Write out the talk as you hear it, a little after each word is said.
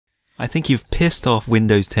I think you've pissed off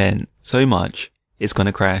Windows 10 so much, it's going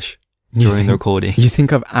to crash during the recording. You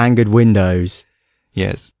think I've angered Windows?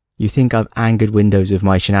 Yes. You think I've angered Windows with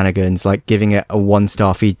my shenanigans, like giving it a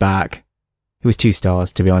 1-star feedback? It was 2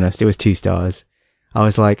 stars, to be honest. It was 2 stars. I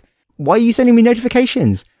was like, why are you sending me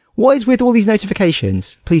notifications? What is with all these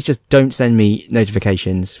notifications? Please just don't send me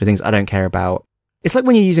notifications for things I don't care about. It's like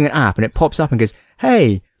when you're using an app and it pops up and goes,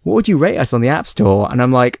 hey, what would you rate us on the App Store? And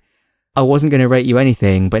I'm like, I wasn't going to rate you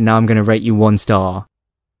anything, but now I'm going to rate you 1 star.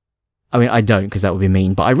 I mean, I don't, because that would be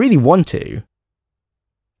mean, but I really want to.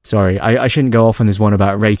 Sorry, I shouldn't go off on this one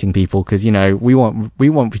about rating people, because, you know, we want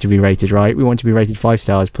to be rated, right? We want to be rated 5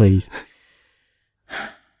 stars, please.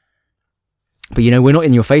 But, you know, we're not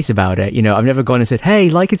in your face about it. You know, I've never gone and said, hey,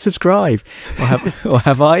 like and subscribe. Or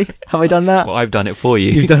have I? Have I done that? Well, I've done it for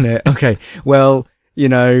you. You've done it. Okay. Well, you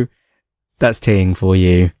know, that's Ting for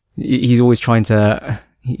you. He's always trying to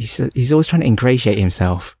ingratiate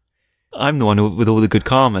himself. I'm the one with all the good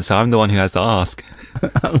karma, so I'm the one who has to ask.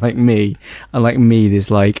 Unlike me,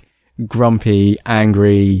 this like grumpy,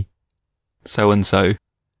 angry so-and-so.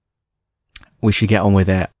 We should get on with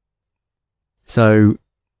it. So,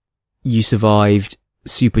 you survived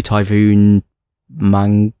Super Typhoon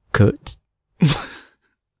Mangkut.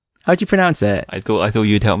 How'd you pronounce it? I thought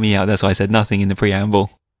you'd help me out. That's why I said nothing in the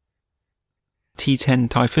preamble. T10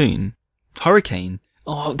 Typhoon. Hurricane.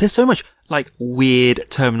 Oh, there's so much like weird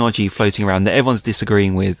terminology floating around that everyone's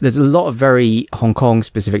disagreeing with. There's a lot of very Hong Kong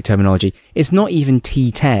specific terminology. It's not even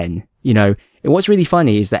T10. You know, what's really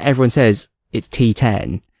funny is that everyone says it's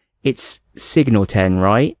T10. It's signal 10,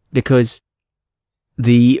 right? Because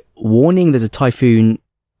the warning there's a typhoon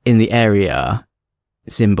in the area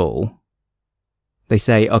symbol, they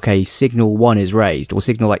say, okay, signal 1 is raised, or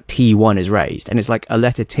signal like T1 is raised, and it's like a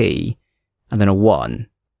letter T and then a 1.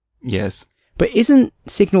 Yes. But isn't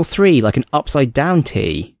signal 3 like an upside down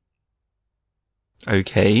T?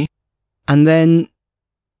 Okay. And then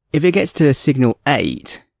if it gets to signal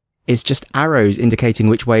 8, it's just arrows indicating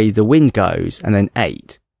which way the wind goes, and then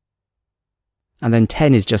 8. And then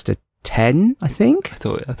 10 is just a 10, I think? I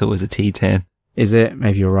thought it was a T10. Is it?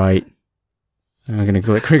 Maybe you're right. I'm going to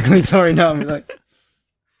click quickly. Sorry, no, I'm like...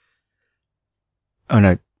 Oh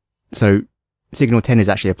no. So, signal 10 is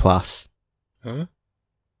actually a plus. Huh?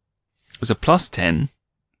 It was a plus 10?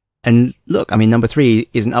 And look, I mean, number 3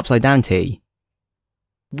 is an upside down T.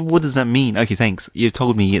 What does that mean? Okay, thanks. You've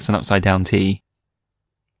told me it's an upside down T.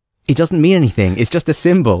 It doesn't mean anything. It's just a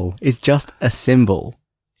symbol. It's just a symbol.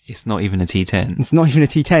 It's not even a T10. It's not even a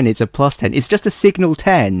T10. It's a plus 10. It's just a signal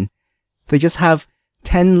 10. They just have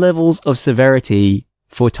 10 levels of severity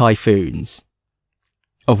for typhoons,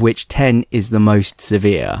 of which 10 is the most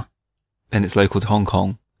severe. Then it's local to Hong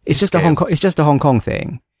Kong. It's just a Hong Kong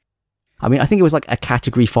thing. I mean, I think it was like a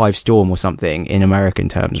category 5 storm or something in American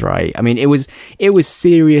terms, right? I mean, it was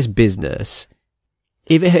serious business.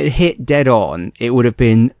 If it had hit dead on, it would have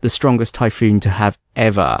been the strongest typhoon to have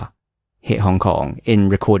ever hit Hong Kong in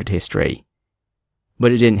recorded history.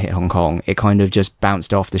 But it didn't hit Hong Kong. It kind of just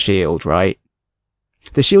bounced off the shield, right?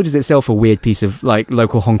 The shield is itself a weird piece of like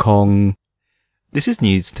local Hong Kong. This is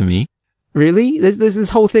news to me. Really? There's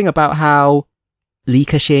this whole thing about how Li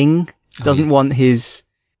Ka-shing doesn't want his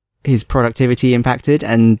productivity impacted,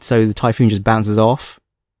 and so the typhoon just bounces off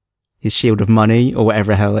his shield of money, or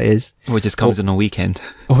whatever the hell it is. Or it just comes on a weekend.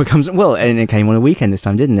 Or it comes, well, and it came on a weekend this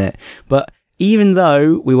time, didn't it? But even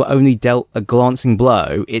though we were only dealt a glancing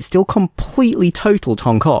blow, it still completely totaled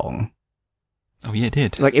Hong Kong. Oh yeah, it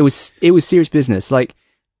did. Like, it was serious business. Like,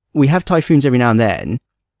 we have typhoons every now and then.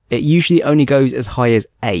 It usually only goes as high as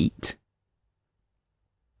 8.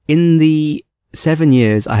 In the 7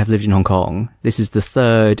 years I have lived in Hong Kong, this is the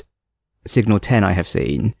 3rd signal 10 I have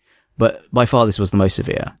seen, but by far this was the most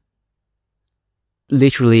severe.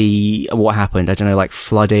 Literally, what happened? I don't know, like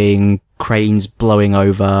flooding, cranes blowing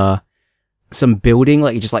over, some building,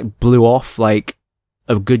 like it just like blew off like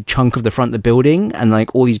a good chunk of the front of the building, and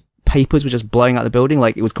like all these papers were just blowing out the building,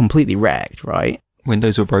 like it was completely wrecked, right?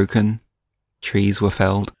 Windows were broken, trees were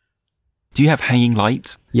felled. Do you have hanging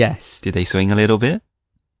lights? Yes. Did they swing a little bit?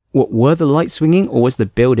 What, were the lights swinging, or was the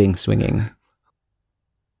building swinging?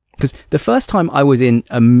 Because the first time I was in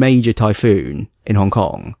a major typhoon in Hong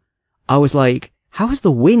Kong, I was like, how is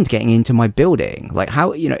the wind getting into my building? Like,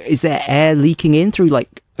 how, you know, is there air leaking in through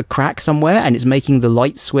like a crack somewhere and it's making the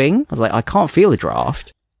lights swing? I was like, I can't feel a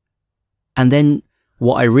draft. And then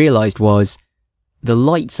what I realized was the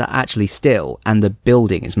lights are actually still and the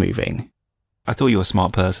building is moving. I thought you were a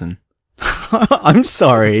smart person. I'm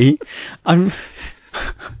sorry. I'm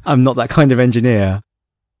not that kind of engineer.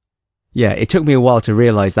 Yeah, it took me a while to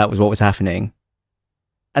realize that was what was happening.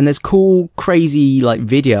 And there's cool, crazy, like,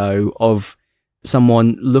 video of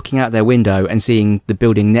someone looking out their window and seeing the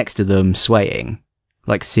building next to them swaying.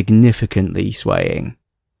 Like, significantly swaying.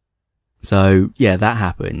 So, yeah, that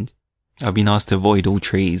happened. I've been asked to avoid all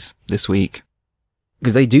trees this week.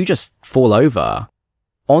 Because they do just fall over.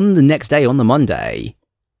 On the next day, on the Monday,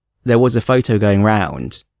 there was a photo going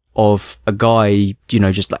round of a guy, you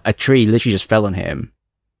know, just like a tree literally just fell on him.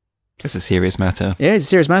 It's a serious matter. Yeah, it's a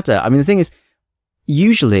serious matter. I mean, the thing is,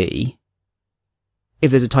 usually, if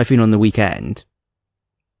there's a typhoon on the weekend,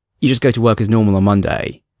 you just go to work as normal on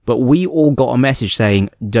Monday. But we all got a message saying,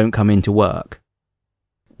 don't come into work.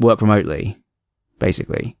 Work remotely,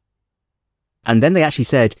 basically. And then they actually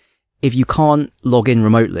said, if you can't log in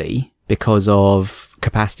remotely because of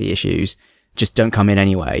capacity issues, just don't come in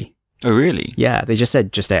anyway. Oh, really? Yeah, they just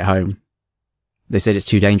said, just stay at home. They said it's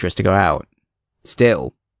too dangerous to go out.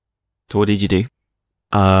 Still. So what did you do?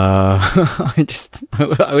 I just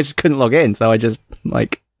couldn't log in, so I just,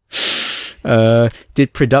 like,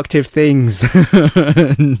 did productive things.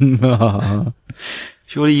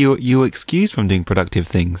 Surely you were excused from doing productive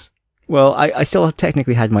things. Well, I still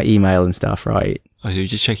technically had my email and stuff, right? Oh, so you're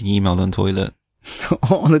just checking your email on the toilet?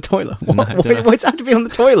 On the toilet? No, What's have to be on the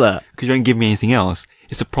toilet? Because you don't give me anything else.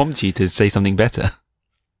 It's to prompt you to say something better.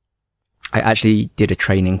 I actually did a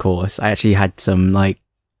training course. I actually had some, like,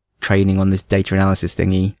 training on this data analysis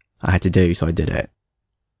thingy I had to do, so I did it.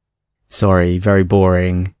 Sorry, very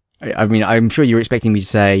boring. I mean, I'm sure you were expecting me to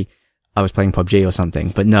say I was playing PUBG or something,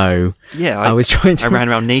 but no. Yeah, I was trying to... I ran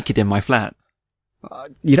around naked in my flat.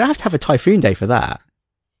 You don't have to have a typhoon day for that.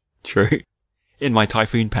 True. In my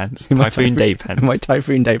typhoon pants. Typhoon day pants. In my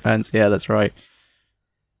typhoon day pants, yeah, that's right.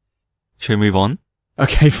 Shall we move on?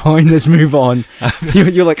 Okay, fine, let's move on.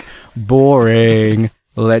 You're like, boring.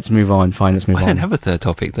 Let's move on. Fine, let's move on. I don't have a third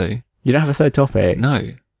topic, though. You don't have a third topic?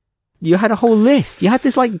 No. You had a whole list. You had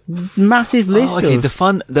this, like, massive list okay, of... the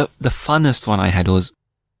funnest one I had was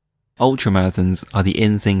ultramarathons are the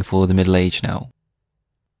in thing for the middle-aged now.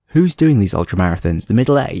 Who's doing these ultramarathons? The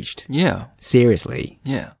middle-aged? Yeah. Seriously?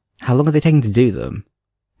 Yeah. How long are they taking to do them?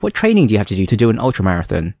 What training do you have to do to do an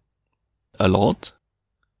ultramarathon? A lot.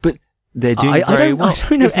 But they're doing very well. I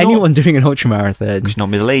don't know anyone doing an ultramarathon. You're not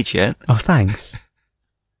middle-aged yet. Oh, thanks.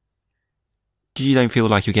 You don't feel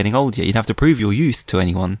like you're getting old yet. You'd have to prove your youth to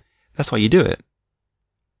anyone. That's why you do it.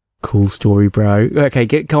 Cool story, bro. Okay,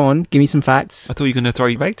 go on. Give me some facts. I thought you were going to throw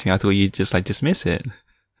it back to me. I thought you'd just, like, dismiss it.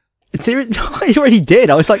 I already did.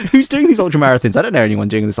 I was like, who's doing these ultramarathons? I don't know anyone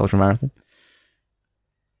doing this ultramarathon.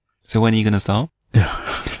 So when are you going to start?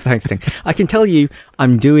 Thanks, Ting. I can tell you,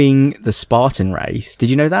 I'm doing the Spartan race. Did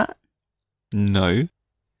you know that? No.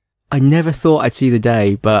 I never thought I'd see the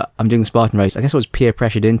day, but I'm doing the Spartan race. I guess I was peer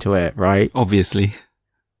pressured into it, right? Obviously.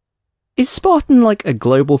 Is Spartan like a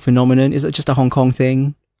global phenomenon? Is it just a Hong Kong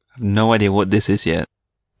thing? I have no idea what this is yet.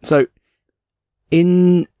 So,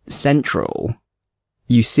 in Central,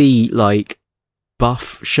 you see, like,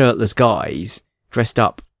 buff, shirtless guys dressed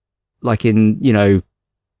up, like, in, you know,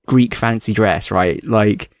 Greek fancy dress, right?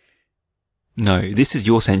 Like... No, this is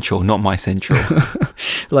your Central, not my Central.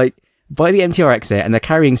 Like, by the MTR exit, and they're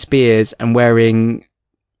carrying spears and wearing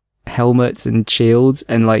helmets and shields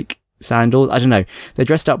and, like, sandals. I don't know. They're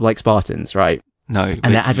dressed up like Spartans, right? No.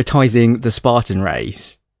 And they're advertising the Spartan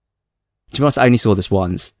race. To be honest, I only saw this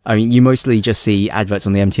once. I mean, you mostly just see adverts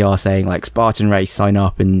on the MTR saying, like, Spartan race, sign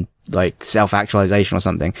up, and, like, self-actualization or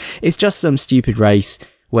something. It's just some stupid race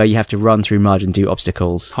where you have to run through mud and do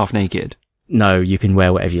obstacles. Half naked? No, you can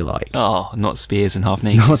wear whatever you like. Oh, not spears and half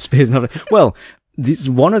naked. Not spears and half naked. Well,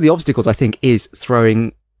 one of the obstacles, I think, is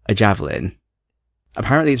throwing a javelin.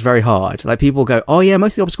 Apparently it's very hard. Like, people go, oh yeah,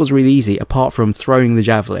 most of the obstacles are really easy, apart from throwing the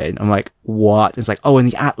javelin. I'm like, what? It's like, oh, and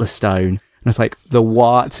the Atlas Stone. And it's like, the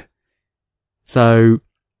what? So,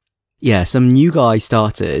 yeah, some new guy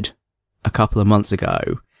started a couple of months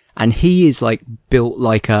ago, and he is, like, built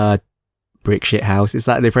like a brick shit house. Is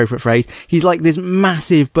that the appropriate phrase? He's like this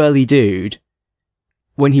massive burly dude.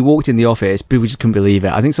 When he walked in the office, people just couldn't believe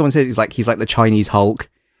it. I think someone said he's like the Chinese Hulk.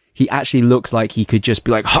 He actually looks like he could just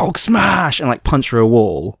be like, Hulk smash, and like punch through a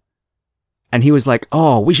wall. And he was like,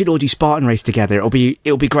 oh, we should all do Spartan race together. It'll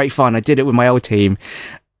be great fun. I did it with my old team.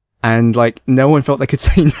 And like, no one felt they could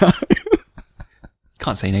say no.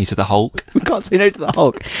 Can't say no to the Hulk. We can't say no to the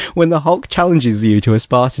Hulk. When the Hulk challenges you to a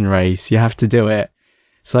Spartan race, you have to do it.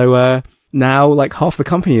 So, now like half the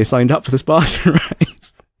company is signed up for the Spartan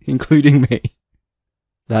race, including me.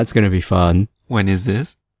 That's going to be fun. When is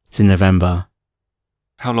this? It's in November.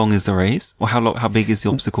 How long is the race? Or how big is the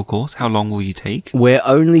obstacle course? How long will you take? We're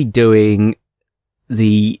only doing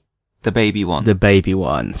the baby one. The baby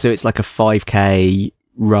one. So it's like a 5K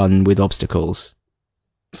run with obstacles.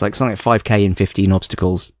 It's like something like 5k and 15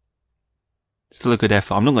 obstacles. Still a good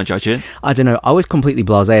effort. I'm not going to judge it. I don't know. I was completely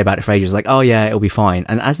blasé about it for ages. Like, oh yeah, it'll be fine.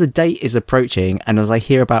 And as the date is approaching, and as I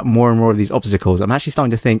hear about more and more of these obstacles, I'm actually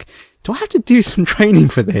starting to think, do I have to do some training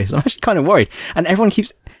for this? I'm actually kind of worried. And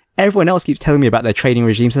everyone else keeps telling me about their training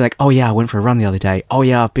regimes. They're like, oh yeah, I went for a run the other day. Oh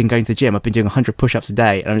yeah, I've been going to the gym. I've been doing 100 push-ups a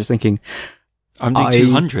day. And I'm just thinking, I'm doing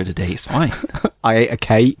 200 a day. It's fine. I ate a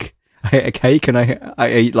cake. And I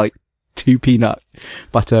ate like 2 peanut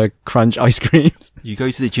butter crunch ice creams. You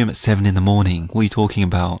go to the gym at 7 in the morning. What are you talking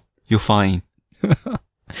about? You're fine.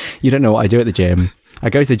 You don't know what I do at the gym. I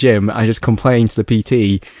go to the gym, I just complain to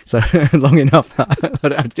the PT so long enough that I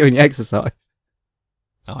don't have to do any exercise.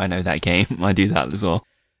 Oh, I know that game. I do that as well.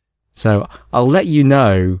 So I'll let you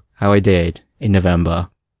know how I did in November.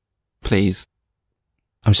 Please.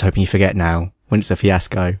 I'm just hoping you forget now when it's a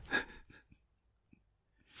fiasco.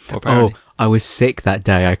 Well, I was sick that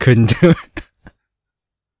day. I couldn't do it.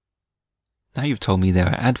 Now you've told me there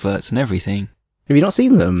are adverts and everything. Have you not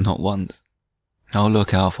seen them? Not once. I'll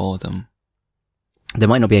look out for them. There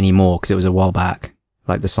might not be any more because it was a while back,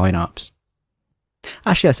 like the sign-ups.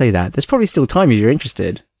 Actually, I say that. There's probably still time if you're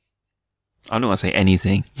interested. I'm not going to say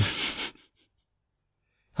anything.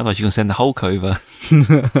 Otherwise you're going to send the Hulk over.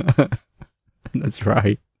 That's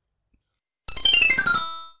right.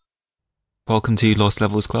 Welcome to Lost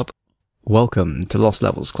Levels Club. Welcome to Lost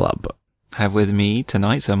Levels Club. Have with me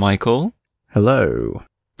tonight Sir Michael. Hello.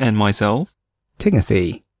 And myself.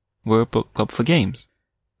 Timothy. We're a book club for games.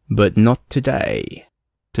 But not today.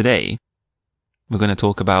 Today, we're going to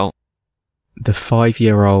talk about the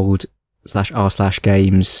 5-year-old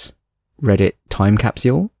 /r/games Reddit time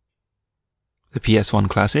capsule, the PS1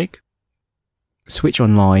 Classic, Switch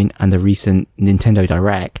Online and the recent Nintendo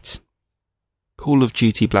Direct, Call of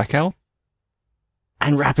Duty Blackout,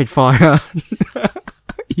 and Rapid Fire.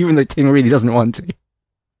 Even though Ting really doesn't want to.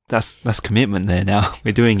 That's commitment there now.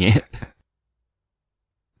 We're doing it.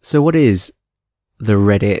 So what is the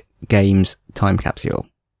Reddit games time capsule?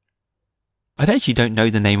 I actually don't know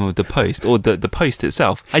the name of the post or the post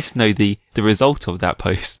itself. I just know the result of that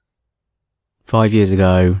post. 5 years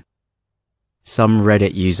ago, some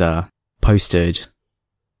Reddit user posted,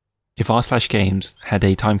 if r/games had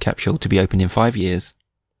a time capsule to be opened in 5 years,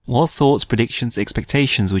 what thoughts, predictions,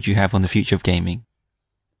 expectations would you have on the future of gaming?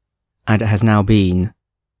 And it has now been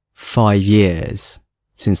 5 years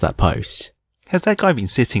since that post. Has that guy been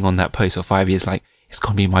sitting on that post for 5 years like, it's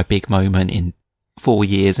going to be my big moment in 4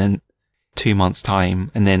 years and 2 months time,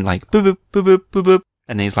 and then like, boop, boop, boop, boop, boop, boop,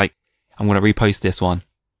 and then he's like, I'm going to repost this one.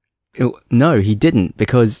 No, he didn't,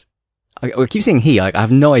 because I keep saying he, like, I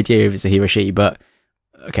have no idea if it's a he or she, but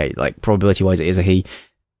okay, like probability wise it is a he.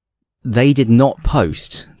 They did not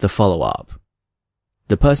post the follow-up.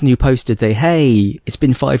 The person who posted hey, it's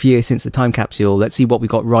been 5 years since the time capsule, let's see what we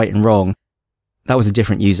got right and wrong, that was a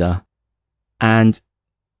different user. And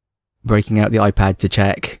breaking out the iPad to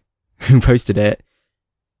check who posted it.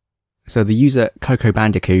 So the user Coco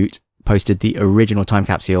Bandicoot posted the original time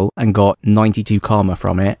capsule and got 92 karma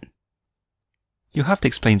from it. You'll have to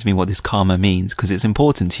explain to me what this karma means, because it's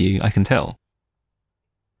important to you, I can tell.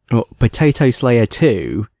 Well, Potato Slayer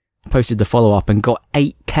 2 posted the follow-up and got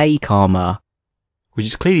 8k karma. Which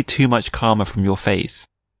is clearly too much karma from your face.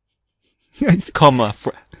 Karma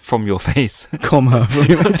from your face. Karma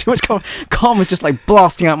from too much karma. Karma's just like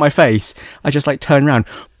blasting out my face. I just like turn around.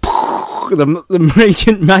 The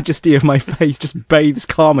radiant majesty of my face just bathes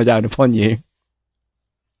karma down upon you.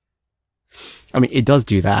 I mean, it does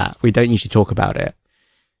do that. We don't usually talk about it.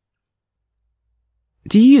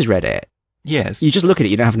 Do you use Reddit? Yes. You just look at it,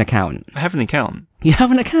 you don't have an account. I have an account. You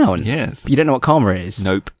have an account? Yes. But you don't know what karma is?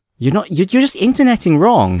 Nope. You're just interneting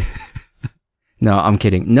wrong. No, I'm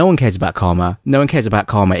kidding. No one cares about karma. No one cares about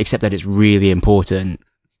karma except that it's really important.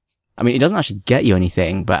 I mean, it doesn't actually get you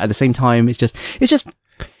anything, but at the same time, it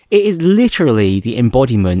is literally the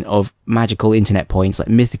embodiment of magical internet points, like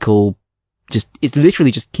mythical, it's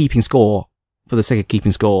literally just keeping score for the sake of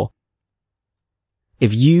keeping score.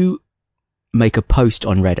 If you make a post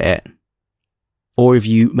on Reddit, or if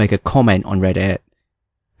you make a comment on Reddit,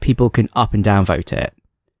 people can up and down vote it.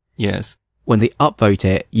 Yes. When they upvote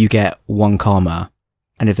it, you get 1 karma.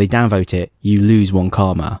 And if they downvote it, you lose 1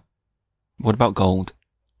 karma. What about gold?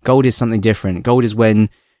 Gold is something different. Gold is when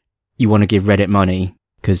you want to give Reddit money,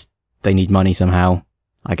 because they need money somehow,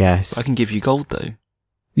 I guess. I can give you gold, though.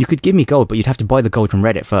 You could give me gold, but you'd have to buy the gold from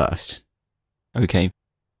Reddit first. Okay.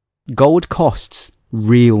 Gold costs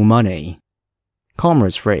real money. Karma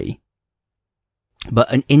is free.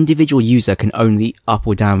 But an individual user can only up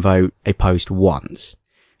or downvote a post once.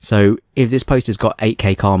 So if this post has got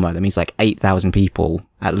 8k karma, that means like 8,000 people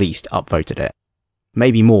at least upvoted it.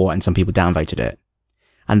 maybe more, and some people downvoted it.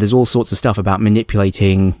 And there's all sorts of stuff about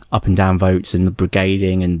manipulating up and down votes and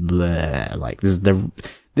brigading and blah. Like,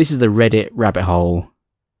 this is the Reddit rabbit hole.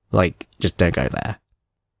 Like, just don't go there.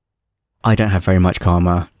 I don't have very much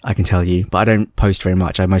karma, I can tell you, but I don't post very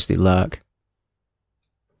much. I mostly lurk.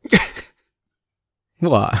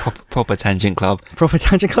 What? Proper tangent club. Proper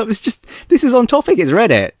tangent club. It's just, this is on topic. It's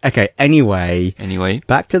Reddit. Okay. Anyway,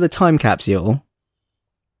 back to the time capsule.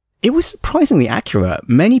 It was surprisingly accurate.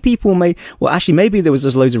 Many people actually, maybe there was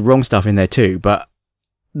just loads of wrong stuff in there too, but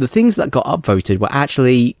the things that got upvoted were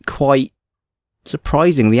actually quite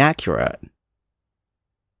surprisingly accurate.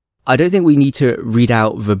 I don't think we need to read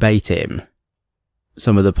out verbatim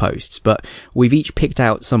some of the posts, but we've each picked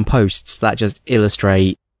out some posts that just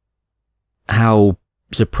illustrate how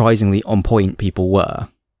surprisingly on point people were.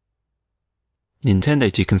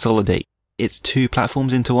 Nintendo to consolidate its 2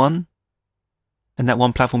 platforms into one, and that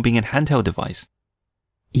one platform being a handheld device.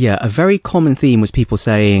 Yeah, a very common theme was people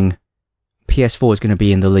saying PS4 is going to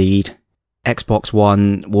be in the lead, Xbox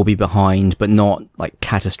One will be behind, but not like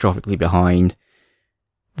catastrophically behind.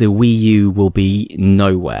 The Wii U will be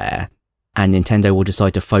nowhere, and Nintendo will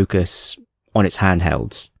decide to focus on its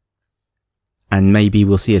handhelds. And maybe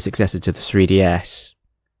we'll see a successor to the 3DS.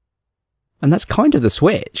 And that's kind of the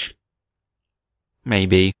Switch.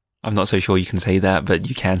 Maybe. I'm not so sure you can say that, but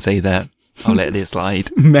you can say that. I'll let it slide.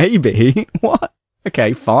 Maybe? What?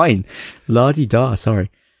 Okay, fine. La-di-da, sorry.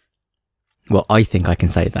 Well, I think I can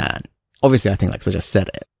say that. Obviously, I think like I just said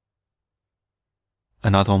it.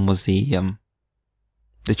 Another one was the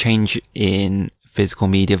change in physical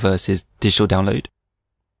media versus digital download.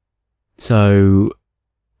 So,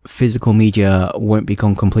 physical media won't be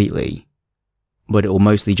gone completely, but it will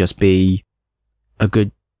mostly just be a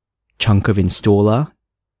good chunk of installer,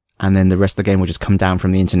 and then the rest of the game will just come down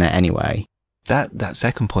from the internet anyway. That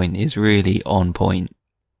second point is really on point.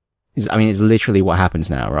 I mean, it's literally what happens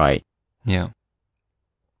now, right? Yeah.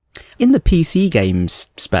 In the PC games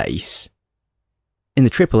space, in the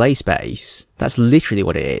AAA space, that's literally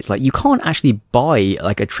what it is. Like, you can't actually buy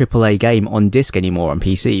like a AAA game on disc anymore on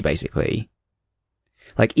PC, basically.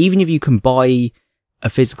 Like, even if you can buy a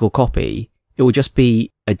physical copy, it will just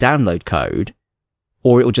be a download code,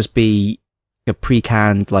 or it will just be a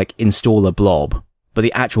pre-canned, like, installer blob, but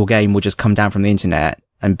the actual game will just come down from the internet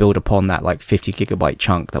and build upon that, like, 50 gigabyte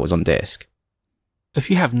chunk that was on disc. If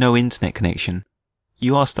you have no internet connection,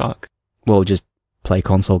 you are stuck. Well, just play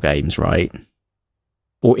console games, right?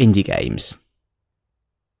 Or indie games.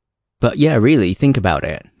 But yeah, really, think about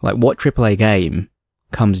it. Like, what AAA game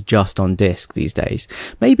comes just on disc these days?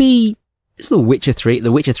 Maybe it's The Witcher 3.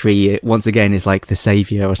 The Witcher 3, once again, is like the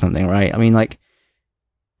savior or something, right? I mean, like,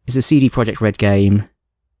 it's a CD Projekt Red game.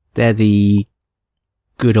 They're the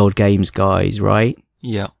Good Old Games guys, right?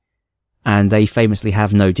 Yeah. And they famously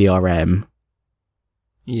have no DRM.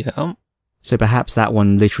 Yeah. So perhaps that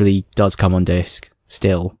one literally does come on disc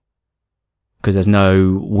still. Because there's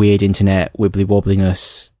no weird internet wibbly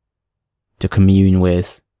wobbliness to commune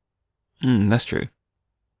with. That's true.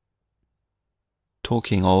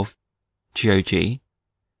 Talking of GOG,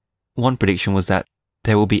 one prediction was that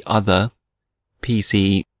there will be other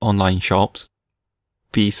PC online shops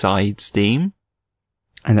besides Steam.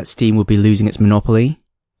 And that Steam will be losing its monopoly.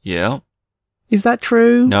 Yeah. Is that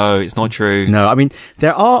true? No, it's not true. No, I mean,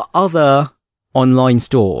 there are other online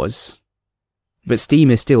stores, but Steam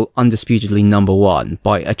is still undisputedly number one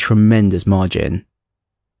by a tremendous margin.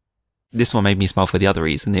 This one made me smile for the other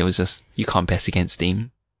reason. It was just, you can't bet against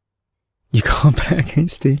Steam. You can't bet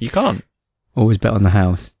against Steam? You can't. Always bet on the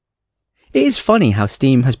house. It is funny how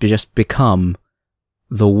Steam has just become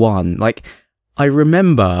the one. Like, I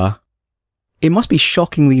remember, it must be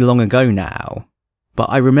shockingly long ago now, but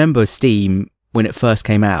I remember Steam when it first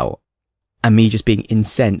came out, and me just being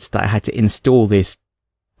incensed that I had to install this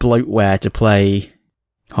bloatware to play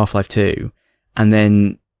Half-Life 2, and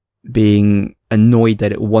then being annoyed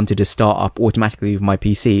that it wanted to start up automatically with my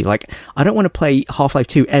PC. Like, I don't want to play Half-Life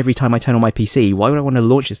 2 every time I turn on my PC. Why would I want to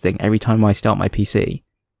launch this thing every time I start my PC?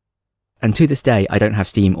 And to this day, I don't have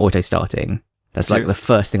Steam auto-starting. That's like the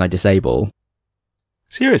first thing I disable.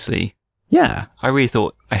 Seriously? Yeah. I really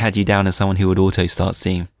thought I had you down as someone who would auto-start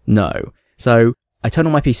Steam. No. So, I turn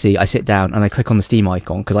on my PC, I sit down, and I click on the Steam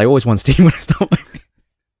icon, because I always want Steam when I start my PC.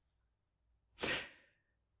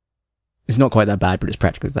 It's not quite that bad, but it's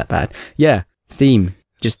practically that bad. Yeah, Steam.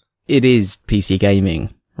 Just, it is PC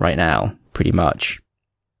gaming right now, pretty much.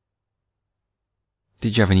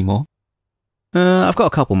 Did you have any more? I've got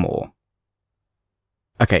a couple more.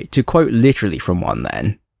 Okay, to quote literally from one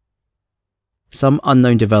then. Some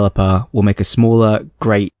unknown developer will make a smaller,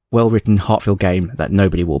 great, well-written, heart-filled game that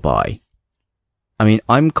nobody will buy. I mean,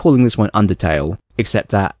 I'm calling this one Undertale,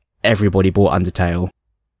 except that everybody bought Undertale.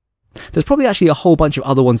 There's probably actually a whole bunch of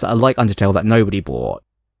other ones that are like Undertale that nobody bought.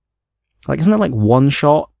 Like, isn't that like One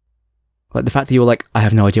Shot? Like, the fact that you're like, I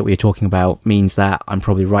have no idea what you're talking about means that I'm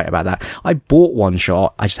probably right about that. I bought One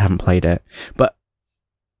Shot, I just haven't played it. But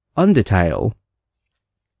Undertale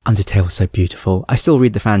is so beautiful. I still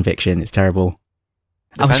read the fan fiction, it's terrible.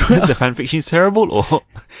 The fan fiction's terrible, or?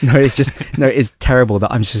 No, it's terrible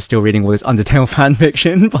that I'm just still reading all this Undertale fan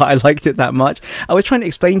fiction, but I liked it that much. I was trying to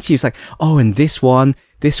explain to you, it's like, oh, and this one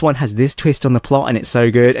has this twist on the plot and it's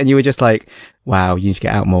so good. And you were just like, wow, you need to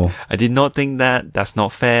get out more. I did not think that. That's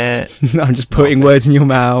not fair. I'm just putting words in your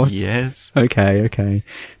mouth. Yes. Okay.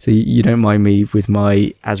 So you don't mind me with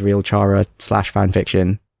my Asriel Chara / fan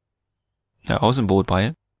fiction. No, I wasn't bored by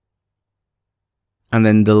it. And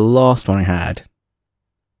then the last one I had,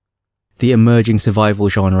 the emerging survival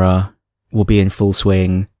genre will be in full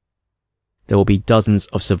swing. There will be dozens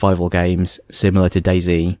of survival games similar to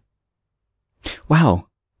DayZ. Wow,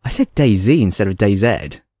 I said DayZ instead of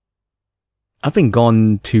DayZ. I've been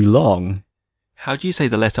gone too long. How do you say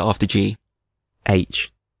the letter after G?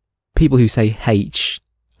 H. People who say H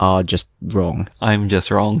are just wrong. I'm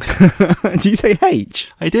just wrong. Do you say H?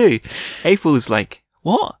 I do. April's like,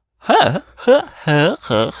 what? Her.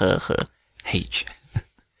 H.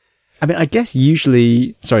 I mean, I guess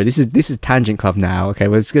usually, sorry, this is Tangent Club now. Okay,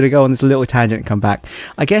 we're just going to go on this little tangent and come back.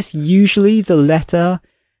 I guess usually the letter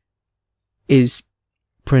is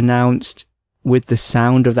pronounced with the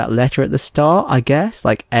sound of that letter at the start, I guess.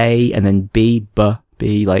 Like A and then B,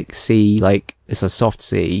 B, like C, like it's a soft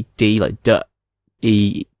C, D, like D,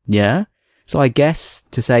 E, yeah? So I guess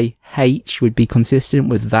to say H would be consistent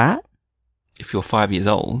with that. If you're 5 years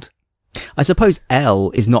old. I suppose L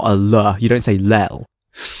is not a L. You don't say Lel.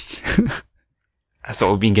 That's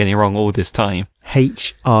what we've been getting wrong all this time.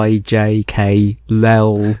 Hijk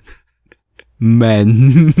Lel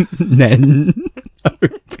Men Nen.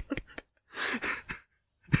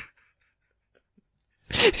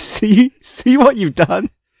 See what you've done?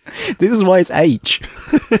 This is why it's H.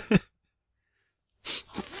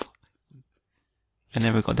 I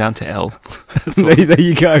never got down to L. There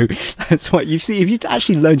you go. That's what you see. If you'd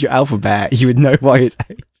actually learned your alphabet, you would know why it's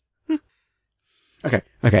H.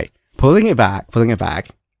 Okay. Pulling it back.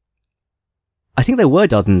 I think there were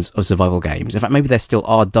dozens of survival games. In fact, maybe there still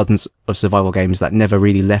are dozens of survival games that never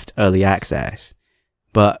really left early access.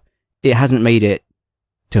 But it hasn't made it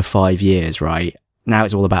to 5 years, right? Now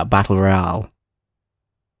it's all about Battle Royale.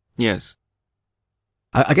 Yes.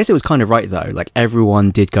 I guess it was kind of right though. Like,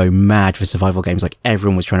 everyone did go mad for survival games. Like,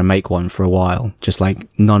 everyone was trying to make one for a while. Just like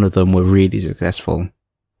none of them were really successful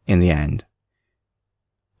in the end.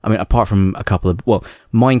 I mean, apart from a couple of, well,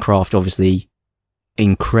 Minecraft, obviously,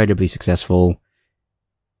 incredibly successful.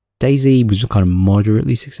 DayZ was kind of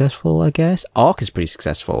moderately successful, I guess. Ark is pretty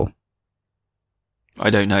successful. I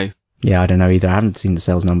don't know. Yeah, I don't know either. I haven't seen the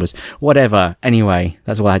sales numbers. Whatever. Anyway,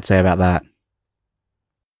 that's all I had to say about that.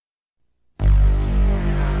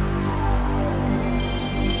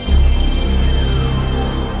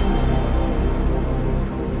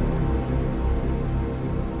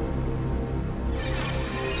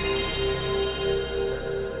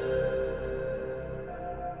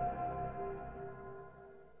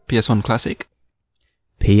 PS1 Classic.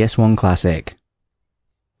 PS1 Classic.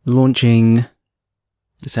 Launching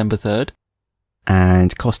December 3rd.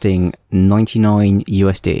 And costing $99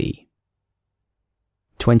 USD.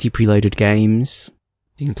 20 preloaded games.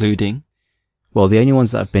 Including? Well, the only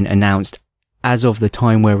ones that have been announced as of the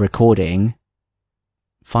time we're recording: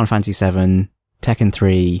 Final Fantasy VII, Tekken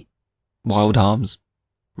 3, Wild Arms,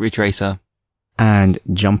 Ridge Racer, and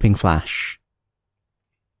Jumping Flash.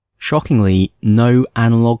 Shockingly, no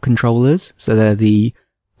analog controllers, so they're the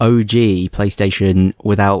OG PlayStation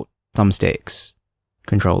without thumbsticks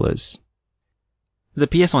controllers. The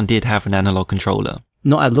PS1 did have an analog controller.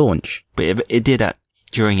 Not at launch. But it did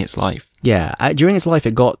during its life. Yeah, during its life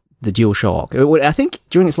it got the DualShock. I think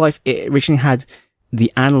during its life it originally had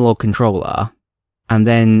the analog controller, and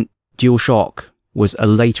then DualShock was a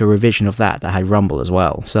later revision of that had Rumble as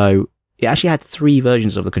well. So it actually had 3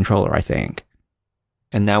 versions of the controller, I think.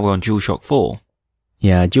 And now we're on DualShock 4.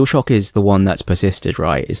 Yeah, DualShock is the one that's persisted,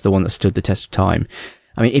 right? It's the one that stood the test of time.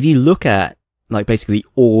 I mean, if you look at, like, basically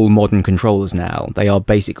all modern controllers now, they are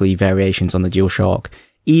basically variations on the DualShock.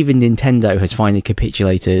 Even Nintendo has finally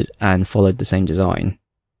capitulated and followed the same design.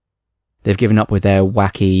 They've given up with their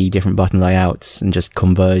wacky different button layouts and just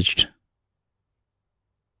converged.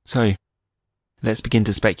 So, let's begin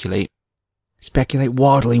to speculate. Speculate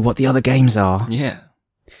wildly what the other games are. Yeah.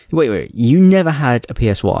 Wait, you never had a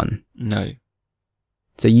PS1? No.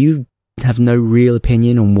 So you have no real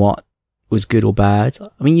opinion on what was good or bad.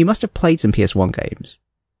 I mean, you must have played some PS1 games.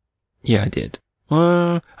 Yeah, I did.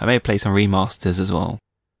 I may play some remasters as well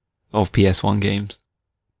of PS1 games.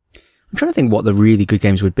 I'm trying to think what the really good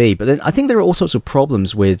games would be, but then I think there are all sorts of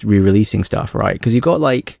problems with re-releasing stuff, right? Because you've got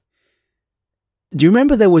like, do you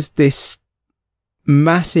remember there was this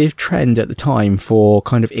massive trend at the time for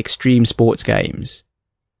kind of extreme sports games?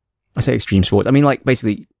 I say extreme sports, I mean like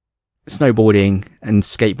basically snowboarding and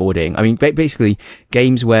skateboarding. I mean basically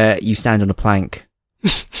games where you stand on a plank.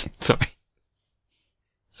 Sorry.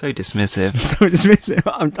 So dismissive. So dismissive.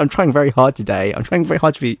 I'm trying very hard today. I'm trying very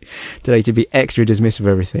hard to be extra dismissive of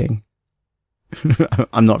everything.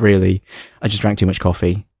 I'm not really. I just drank too much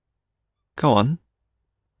coffee. Go on.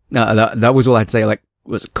 No, that was all I had to say. Like,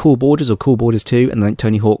 was it Cool Borders or Cool Borders 2? And then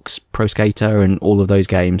Tony Hawk's Pro Skater and all of those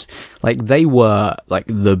games. Like, they were, like,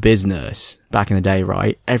 the business back in the day,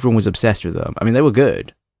 right? Everyone was obsessed with them. I mean, they were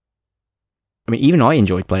good. I mean, even I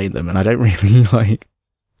enjoyed playing them, and I don't really, like...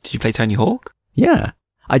 Did you play Tony Hawk? Yeah.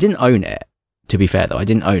 I didn't own it, to be fair, though. I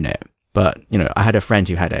didn't own it. But, you know, I had a friend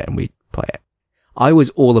who had it, and we'd play it. I was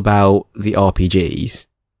all about the RPGs.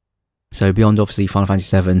 So beyond obviously Final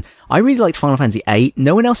Fantasy VII, I really liked Final Fantasy VIII.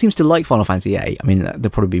 No one else seems to like Final Fantasy VIII. I mean, there'll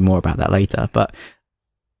probably be more about that later, but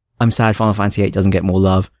I'm sad Final Fantasy VIII doesn't get more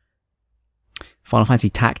love. Final Fantasy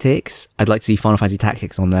Tactics, I'd like to see Final Fantasy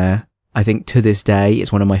Tactics on there. I think to this day,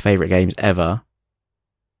 it's one of my favourite games ever.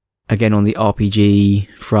 Again, on the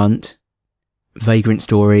RPG front, Vagrant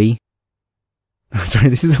Story. Sorry,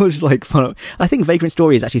 this is all just like fun. I think Vagrant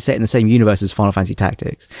Story is actually set in the same universe as Final Fantasy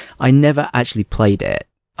Tactics. I never actually played it.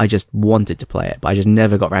 I just wanted to play it, but I just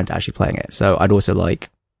never got around to actually playing it. So I'd also like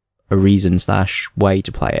a reason/way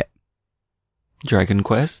to play it. Dragon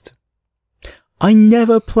Quest? I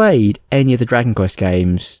never played any of the Dragon Quest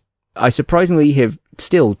games. I surprisingly have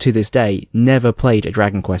still, to this day, never played a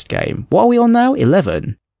Dragon Quest game. What are we on now?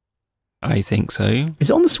 11? I think so. Is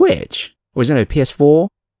it on the Switch? Or is it on a PS4?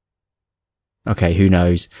 Okay, who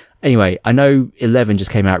knows? Anyway, I know 11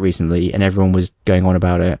 just came out recently and everyone was going on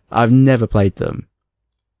about it. I've never played them.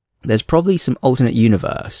 There's probably some alternate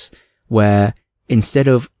universe where instead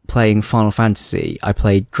of playing Final Fantasy, I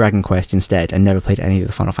played Dragon Quest instead and never played any of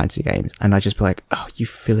the Final Fantasy games. And I'd just be like, oh, you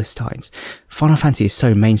Philistines. Final Fantasy is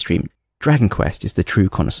so mainstream. Dragon Quest is the true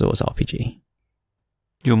connoisseur's RPG.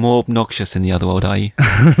 You're more obnoxious in the other world, are you?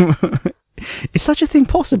 Is such a thing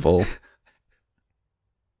possible?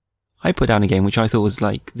 I put down a game which I thought was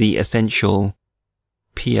like the essential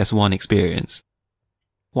PS1 experience.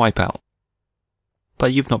 Wipeout.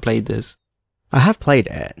 But you've not played this. I have played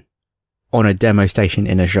it on a demo station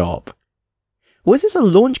in a shop. Was this a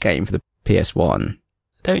launch game for the PS1? I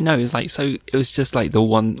don't know. It's like, so it was just like the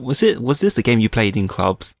one, was this the game you played in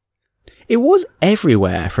clubs? It was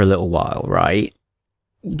everywhere for a little while, right?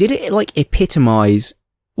 Did it like epitomize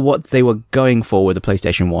what they were going for with the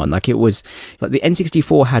PlayStation 1? Like it was like the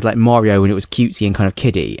N64 had like Mario and it was cutesy and kind of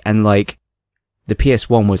kiddie, and like the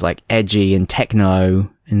PS1 was like edgy and techno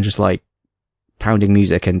and just like pounding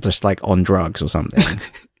music and just like on drugs or something.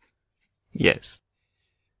 Yes.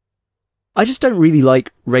 I just don't really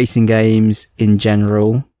like racing games in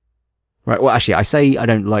general. Right. Well, actually, I say I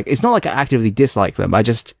don't like, it's not like I actively dislike them. I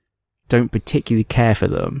just don't particularly care for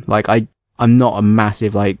them. Like I'm not a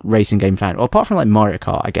massive like racing game fan. Well, apart from like Mario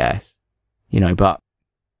Kart, I guess, you know, but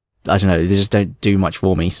I don't know. They just don't do much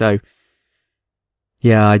for me. So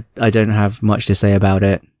yeah, I don't have much to say about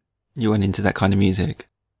it. You went into that kind of music.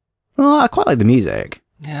 Well, I quite like the music.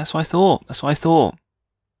 Yeah, that's what I thought.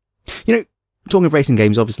 You know, talking of racing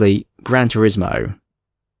games, obviously, Gran Turismo.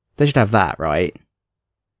 They should have that, right?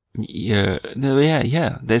 Yeah,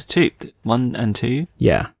 yeah. There's 2. 1 and 2.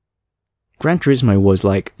 Yeah. Gran Turismo was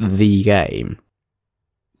like the game.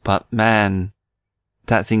 But man,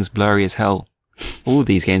 that thing's blurry as hell. All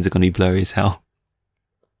these games are going to be blurry as hell.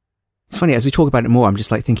 It's funny, as we talk about it more, I'm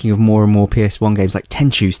just like thinking of more and more PS1 games like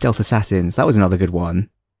Tenchu, Stealth Assassins. That was another good one.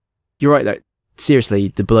 You're right, though. Seriously,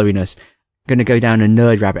 the blurriness. I'm going to go down a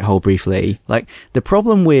nerd rabbit hole briefly. Like, the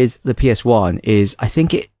problem with the PS1 is I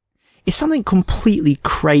think it's something completely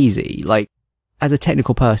crazy. Like, as a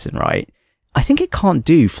technical person, right? I think it can't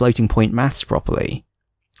do floating point maths properly.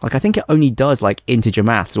 Like, I think it only does, like, integer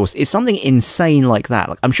maths, or it's something insane like that.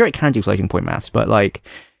 Like, I'm sure it can do floating point maths, but, like,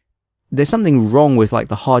 there's something wrong with, like,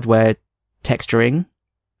 the hardware texturing.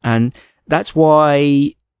 And that's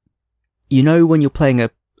why, you know, when you're playing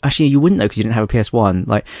actually, you wouldn't know because you didn't have a PS1.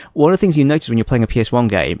 Like, one of the things you notice when you're playing a PS1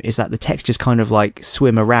 game is that the textures kind of, like,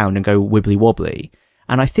 swim around and go wibbly wobbly.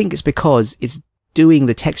 And I think it's because it's doing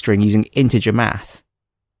the texturing using integer math.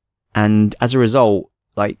 And as a result,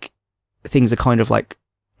 like, things are kind of like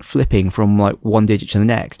flipping from like one digit to the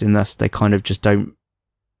next, and thus they kind of just don't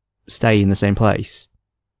stay in the same place.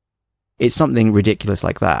 It's something ridiculous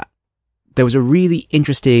like that. There was a really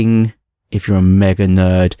interesting, if you're a mega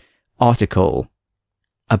nerd, article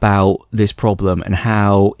about this problem and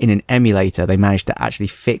how in an emulator they managed to actually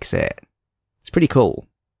fix it. It's pretty cool.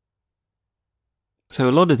 So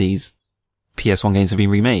a lot of these PS1 games have been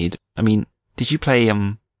remade. I mean, did you play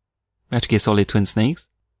Metal Gear Solid Twin Snakes?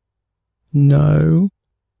 No.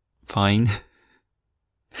 Fine.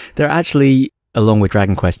 There are actually, along with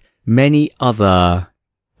Dragon Quest, many other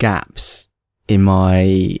gaps in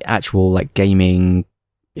my actual like gaming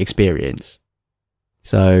experience.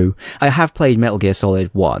 So I have played Metal Gear Solid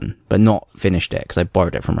 1, but not finished it because I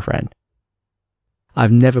borrowed it from a friend.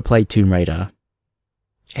 I've never played Tomb Raider.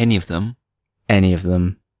 Any of them? Any of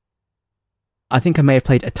them. I think I may have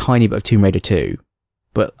played a tiny bit of Tomb Raider 2,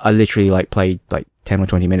 but I literally like played like 10 or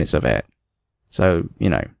 20 minutes of it. So, you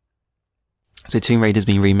know. So Tomb Raider's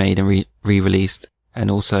been remade and re-released, and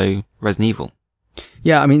also Resident Evil.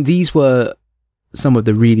 Yeah, I mean, these were some of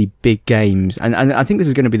the really big games, and I think this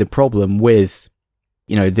is going to be the problem with,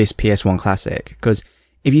 you know, this PS1 classic, because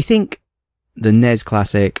if you think the NES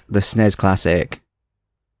classic, the SNES classic,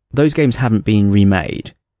 those games haven't been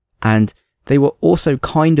remade, and they were also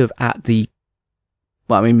kind of at the,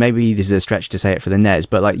 well, I mean, maybe this is a stretch to say it for the NES,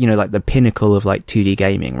 but like, you know, like the pinnacle of like 2D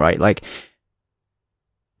gaming, right? Like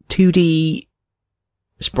 2D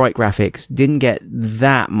sprite graphics didn't get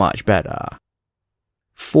that much better.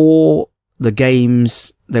 For the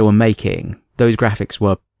games they were making, those graphics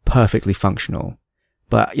were perfectly functional.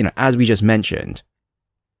 But, you know, as we just mentioned,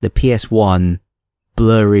 the PS1,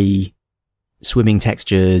 blurry, swimming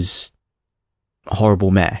textures,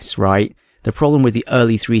 horrible mess, right? The problem with the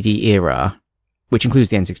early 3D era, which includes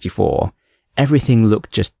the N64, everything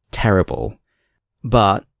looked just terrible.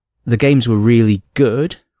 But the games were really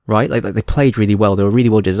good, right? Like they played really well, they were really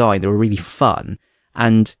well designed, they were really fun.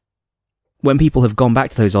 And when people have gone back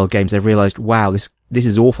to those old games, they've realized, wow, this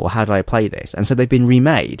is awful, how did I play this? And so they've been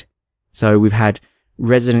remade. So we've had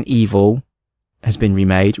Resident Evil has been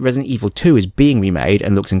remade. Resident Evil 2 is being remade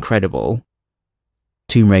and looks incredible.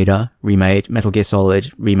 Tomb Raider remade. Metal Gear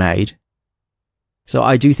Solid remade. So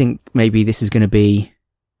I do think maybe this is going to be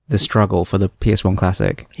the struggle for the PS1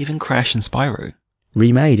 classic. Even Crash and Spyro.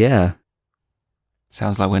 Remade, yeah.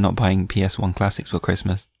 Sounds like we're not buying PS1 classics for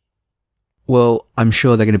Christmas. Well, I'm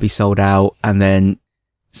sure they're going to be sold out and then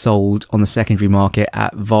sold on the secondary market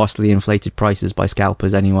at vastly inflated prices by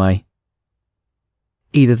scalpers anyway.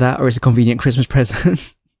 Either that or it's a convenient Christmas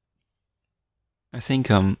present. I think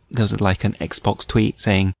there was like an Xbox tweet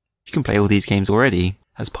saying, you can play all these games already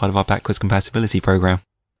as part of our backwards compatibility program.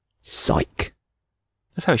 Psych.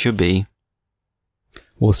 That's how it should be.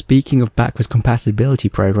 Well, speaking of backwards compatibility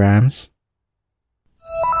programs...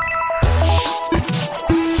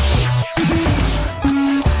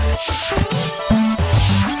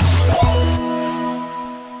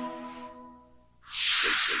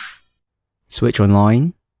 Switch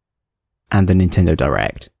Online and the Nintendo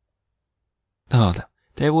Direct. Oh,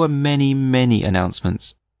 there were many, many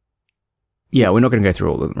announcements. Yeah, we're not going to go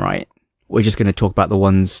through all of them, right? We're just going to talk about the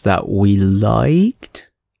ones that we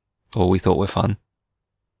liked. Or we thought were fun.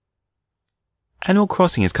 Animal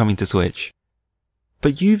Crossing is coming to Switch.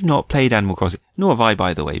 But you've not played Animal Crossing. Nor have I,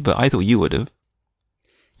 by the way, but I thought you would have.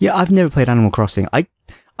 Yeah, I've never played Animal Crossing. I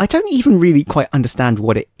don't even really quite understand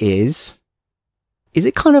what it is. Is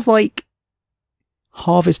it kind of like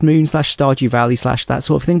Harvest Moon / Stardew Valley / that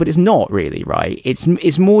sort of thing? But it's not really, right?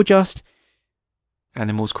 It's more just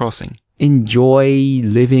Animals Crossing. Enjoy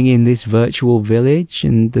living in this virtual village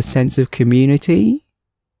and the sense of community,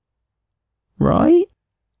 right?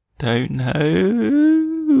 Don't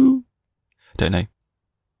know.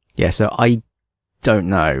 Yeah, so I don't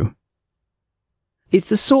know. It's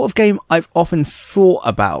the sort of game I've often thought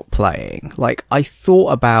about playing. Like, I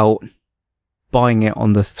thought about buying it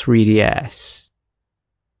on the 3DS.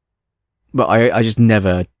 But I just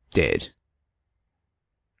never did.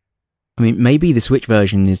 I mean, maybe the Switch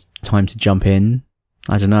version is time to jump in.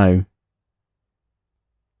 I don't know.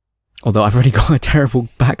 Although I've already got a terrible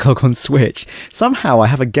backlog on Switch. Somehow I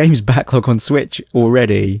have a games backlog on Switch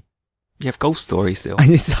already. You have Golf Story still.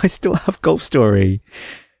 I still have Golf Story.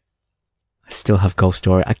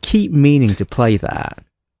 I keep meaning to play that.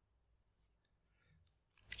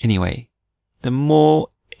 Anyway, the more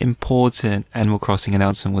important Animal Crossing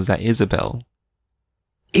announcement was that Isabelle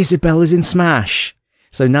is in Smash.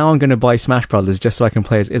 So now I'm going to buy Smash Brothers just so I can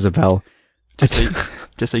play as Isabelle. Just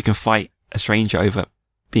so you can fight a stranger over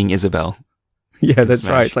being Isabelle. Yeah, that's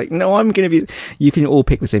Smash. right. It's like, no, I'm going to be... You can all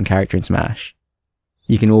pick the same character in Smash.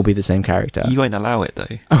 You can all be the same character. You won't allow it,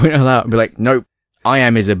 though. I won't allow it and be like, nope, I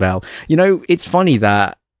am Isabelle. You know, it's funny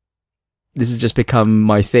that this has just become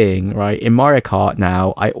my thing, right? In Mario Kart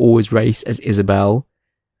now, I always race as Isabelle.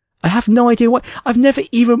 I have no idea why. I've never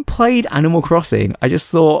even played Animal Crossing. I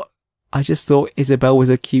just thought Isabelle was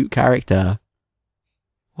a cute character.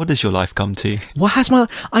 What does your life come to?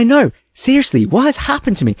 I know. Seriously, what has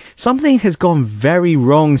happened to me? Something has gone very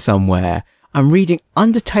wrong somewhere. I'm reading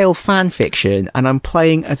Undertale fan fiction and I'm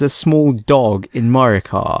playing as a small dog in Mario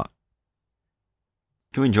Kart.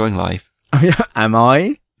 You're enjoying life. Am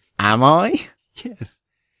I? Yes.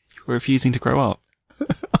 You're refusing to grow up.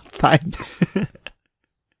 Thanks.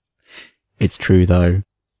 It's true though.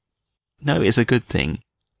 No, it's a good thing.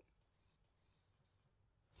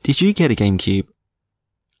 Did you get a GameCube?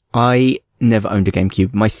 I never owned a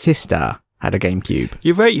GameCube. My sister had a GameCube.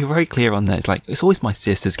 You're very clear on that. It's like, it's always my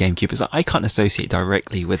sister's GameCube. It's like, I can't associate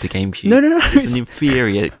directly with the GameCube. No. It's an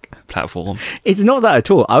inferior platform. It's not that at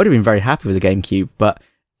all. I would have been very happy with the GameCube, but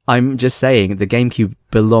I'm just saying the GameCube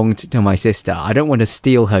belonged to my sister. I don't want to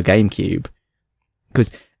steal her GameCube. Because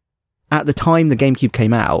at the time the GameCube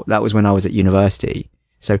came out, that was when I was at university.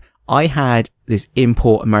 So I had this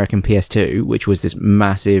import American PS2, which was this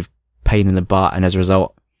massive pain in the butt. And as a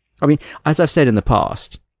result, I mean, as I've said in the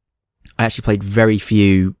past, I actually played very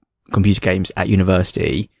few computer games at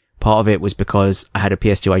university. Part of it was because I had a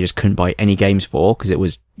PS2 I just couldn't buy any games for because it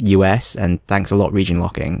was US and thanks a lot region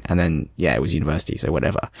locking. And then, yeah, it was university, so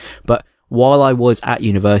whatever. But while I was at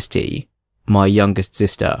university, my youngest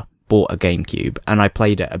sister bought a GameCube and I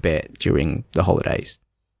played it a bit during the holidays.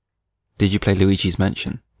 Did you play Luigi's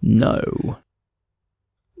Mansion? No.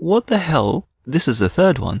 What the hell? This is the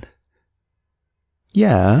third one.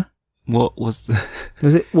 Yeah. What was the...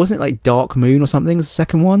 Wasn't it like Dark Moon or something was the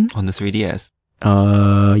second one? On the 3DS?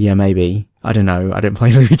 Yeah, maybe. I don't know. I don't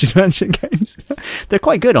play Luigi's Mansion games. They're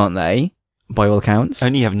quite good, aren't they? By all accounts.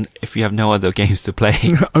 Only if you have no other games to play.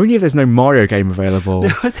 Only if there's no Mario game available.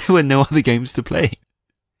 There were no other games to play.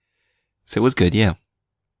 So it was good, yeah.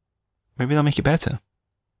 Maybe they'll make it better.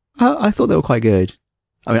 I thought they were quite good.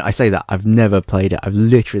 I mean, I say that. I've never played it. I've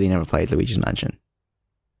literally never played Luigi's Mansion.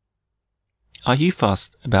 Are you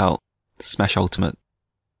fussed about Smash Ultimate?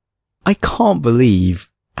 I can't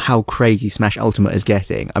believe how crazy Smash Ultimate is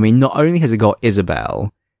getting. I mean, not only has it got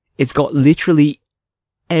Isabelle, it's got literally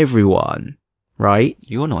everyone, right?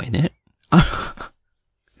 You're not in it.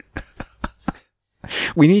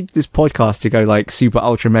 We need this podcast to go like super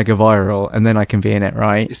ultra mega viral and then I can be in it,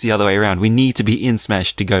 right? It's the other way around. We need to be in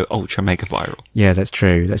Smash to go ultra mega viral. Yeah, that's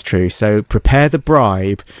true. That's true. So prepare the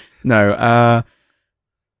bribe. No,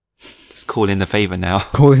 Just call in the favour now.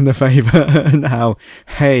 Call in the favour now.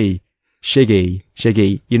 Hey,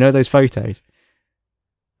 Shiggy, you know those photos?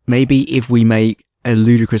 Maybe if we make a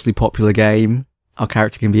ludicrously popular game, our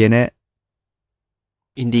character can be in it.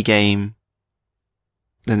 Indie game.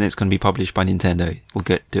 Then it's going to be published by Nintendo. We'll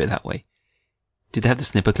do it that way. Did they have the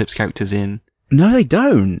Snipper Clips characters in? No, they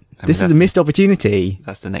don't. This is a missed opportunity.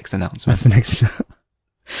 That's the next announcement. That's the next.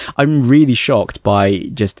 I'm really shocked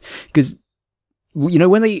by just because, you know,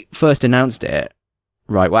 when they first announced it,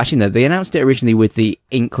 right? Well, actually, no, they announced it originally with the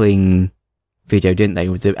Inkling video, didn't they?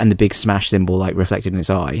 And the big Smash symbol like reflected in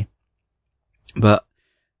its eye. But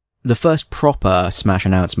the first proper Smash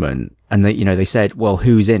announcement, and they said, well,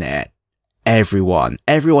 who's in it? Everyone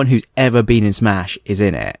who's ever been in Smash is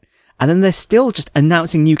in it. And then they're still just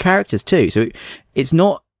announcing new characters too. So it's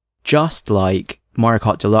not just like Mario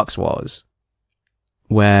Kart Deluxe was,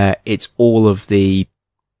 where it's all of the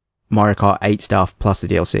Mario Kart 8 stuff plus the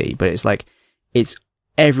DLC, but it's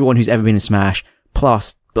everyone who's ever been in Smash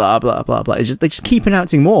plus blah, blah, blah, blah. They just keep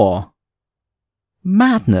announcing more.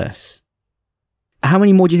 Madness. How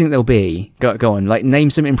many more do you think there'll be? Go on, like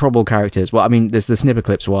name some improbable characters. Well, I mean, there's the Snipper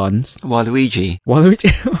Clips ones. Waluigi.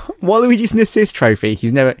 Waluigi's an assist trophy.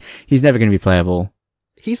 He's never going to be playable.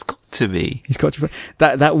 He's got to be.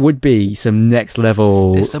 That would be some next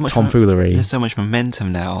level tomfoolery. There's so much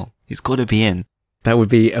momentum now. He's got to be in. That would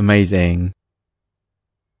be amazing.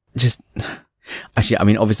 Actually, I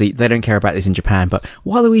mean, obviously they don't care about this in Japan, but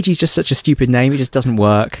Waluigi's just such a stupid name. It just doesn't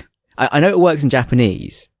work. I know it works in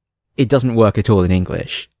Japanese. It doesn't work at all in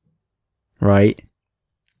English. Right?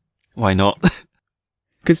 Why not?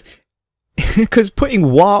 Because putting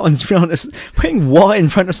wa in front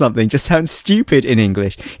of something just sounds stupid in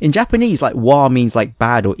English. In Japanese, like wa means like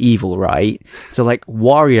bad or evil, right? So like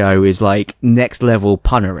Wario is like next level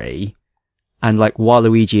punnery, and like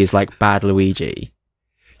Waluigi is like bad Luigi.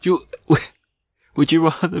 Would you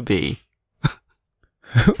rather be?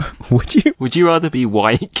 Would you? Would you rather be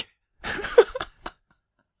Wyke?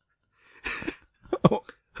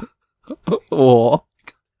 Or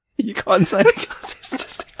You can't say. It's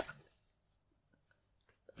just...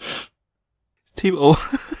 It's too... Oh,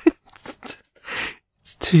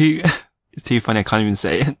 it's too funny, I can't even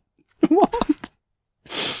say it. What?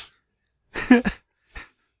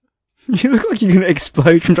 You look like you're going to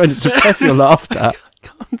explode from trying to suppress your laughter. I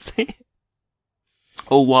can't say it.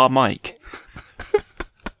 Oh, wow, Mike.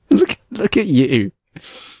 Look at you.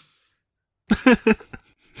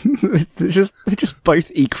 they're just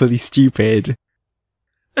both equally stupid.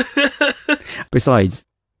 Besides,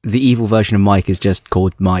 the evil version of Mike is just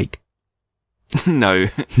called Mike. No.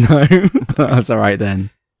 No? That's alright then.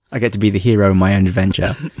 I get to be the hero in my own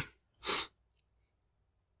adventure.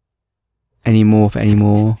 Any more for any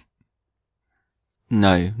more?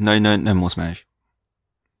 No more Smash.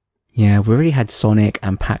 Yeah, we already had Sonic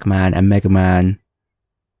and Pac-Man and Mega Man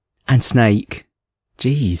and Snake.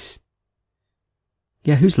 Jeez.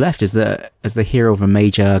 Yeah, who's left as the hero of a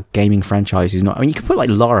major gaming franchise who's not... I mean, you could put, like,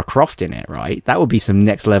 Lara Croft in it, right? That would be some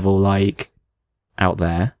next level, like, out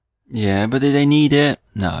there. Yeah, but do they need it?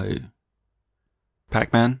 No.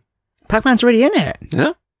 Pac-Man? Pac-Man's already in it.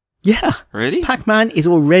 Yeah? Yeah. Really? Pac-Man is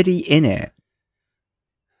already in it.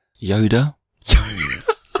 Yoda?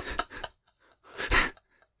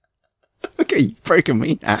 Okay, you've broken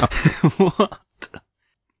me now. What?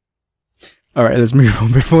 Alright, let's move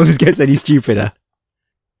on before this gets any stupider.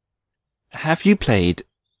 Have you played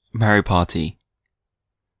Mario Party?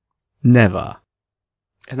 Never.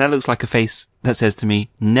 And that looks like a face that says to me,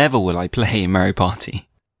 never will I play Mario Party.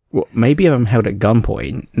 Well, maybe if I'm held at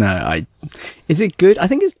gunpoint. No, is it good? I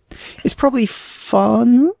think it's probably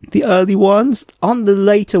fun. The early ones. Aren't the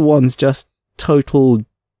later ones just total...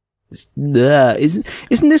 Isn't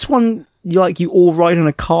this one, you all ride on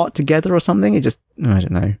a cart together or something? I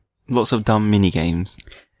don't know. Lots of dumb mini games.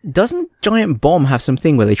 Doesn't Giant Bomb have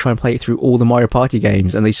something where they try and play it through all the Mario Party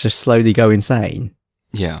games and they just slowly go insane?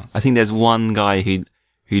 Yeah, I think there's one guy who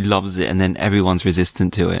loves it and then everyone's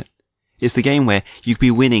resistant to it. It's the game where you could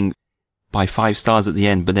be winning by 5 stars at the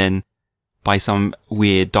end, but then by some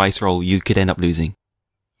weird dice roll, you could end up losing.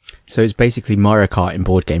 So it's basically Mario Kart in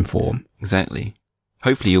board game form. Exactly.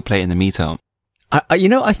 Hopefully you'll play it in the meetup.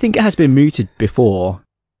 I think it has been mooted before.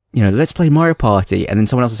 Let's play Mario Party. And then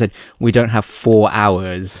someone else has said, we don't have 4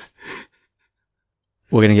 hours.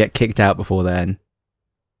 We're going to get kicked out before then.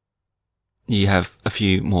 You have a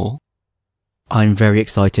few more. I'm very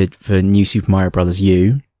excited for New Super Mario Bros.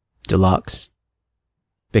 U Deluxe.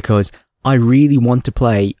 Because I really want to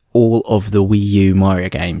play all of the Wii U Mario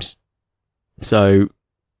games. So,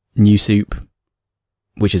 New Soup,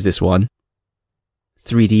 which is this one.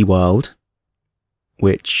 3D World,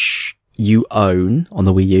 which you own on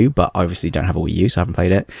the Wii U, but I obviously don't have a Wii U, so I haven't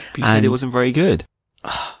played it. But you said it wasn't very good.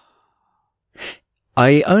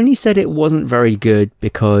 I only said it wasn't very good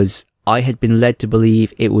because I had been led to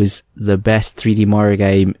believe it was the best 3D Mario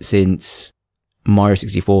game since Mario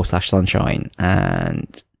 64 / Sunshine,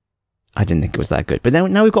 and I didn't think it was that good. But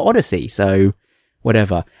now we've got Odyssey, so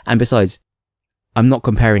whatever. And besides, I'm not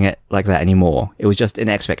comparing it like that anymore. It was just an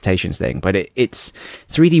expectations thing. But it's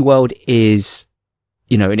 3D World is,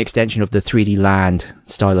 an extension of the 3D Land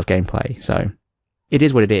style of gameplay. So it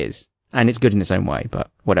is what it is. And it's good in its own way, but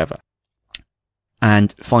whatever.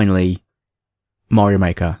 And finally, Mario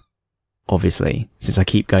Maker, obviously, since I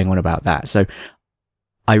keep going on about that. So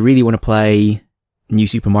I really want to play New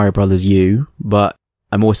Super Mario Bros. U, but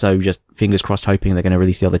I'm also just fingers crossed hoping they're going to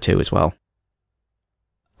release the other 2 as well.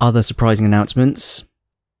 Other surprising announcements.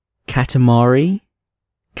 Katamari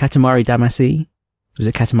Damacy? Was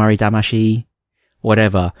it Katamari Damacy?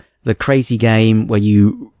 Whatever. The crazy game where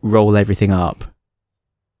you roll everything up.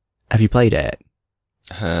 Have you played it?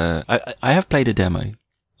 I have played a demo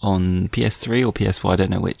on PS3 or PS4, I don't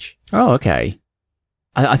know which. Oh, okay.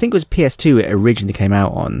 I think it was PS2 it originally came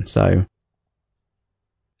out on, so...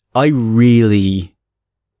 I really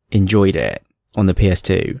enjoyed it on the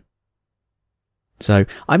PS2. So,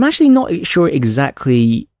 I'm actually not sure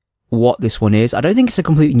exactly what this one is. I don't think it's a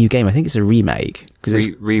completely new game. I think it's a remake.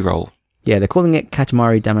 Reroll. Yeah, they're calling it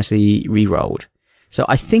Katamari Damacy Rerolled. So,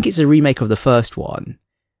 I think it's a remake of the first one,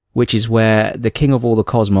 which is where the king of all the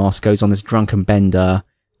cosmos goes on this drunken bender,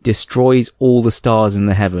 destroys all the stars in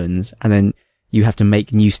the heavens, and then you have to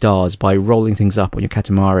make new stars by rolling things up on your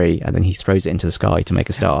Katamari, and then he throws it into the sky to make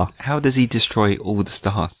a star. How does he destroy all the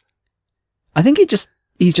stars? I think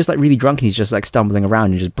he's just like really drunk and he's just like stumbling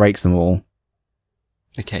around and just breaks them all.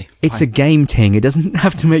 Okay. It's a game, Ting. It doesn't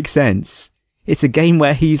have to make sense. It's a game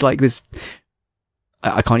where he's like this...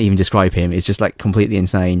 I can't even describe him. It's just like completely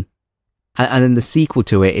insane. And then the sequel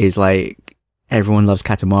to it is like Everyone Loves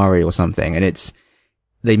Katamari or something. And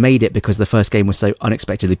they made it because the first game was so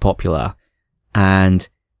unexpectedly popular. And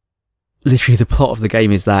literally the plot of the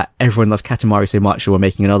game is that everyone loved Katamari so much that we're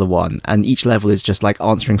making another one, and each level is just like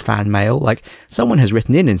answering fan mail. Like, someone has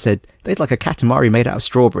written in and said they'd like a Katamari made out of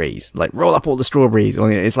strawberries, like roll up all the strawberries.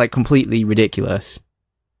 It's like completely ridiculous.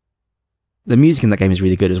 The music in that game is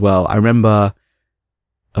really good as well. I remember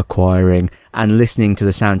acquiring and listening to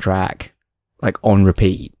the soundtrack like on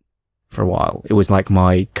repeat for a while. It was like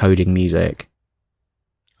my coding music.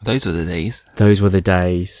 Those were the days. Those were the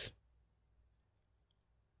days.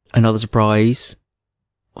 Another surprise,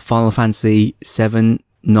 Final Fantasy 7,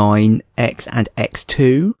 9, X and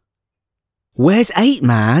X2. Where's 8,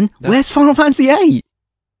 man? Where's Final Fantasy 8?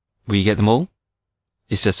 Will you get them all?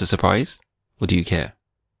 It's just a surprise? Or do you care?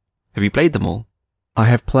 Have you played them all? I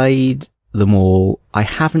have played them all. I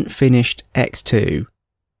haven't finished X2.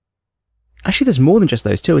 Actually, there's more than just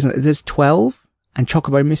those two, isn't there? There's 12 and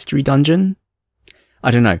Chocobo Mystery Dungeon.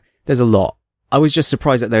 I don't know. There's a lot. I was just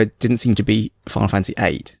surprised that there didn't seem to be Final Fantasy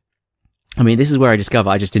 8. I mean, this is where I discover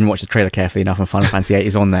I just didn't watch the trailer carefully enough and Final Fantasy 8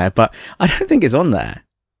 is on there, but I don't think it's on there.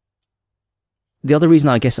 The other reason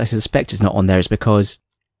I guess I suspect it's not on there is because,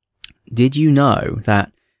 did you know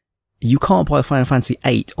that you can't buy Final Fantasy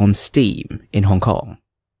 8 on Steam in Hong Kong?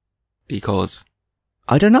 Because?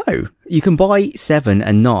 I don't know. You can buy 7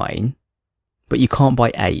 and 9, but you can't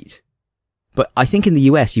buy 8. But I think in the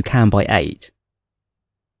US you can buy 8.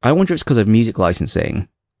 I wonder if it's because of music licensing,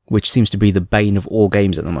 which seems to be the bane of all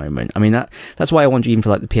games at the moment. I mean, that's why I wonder even for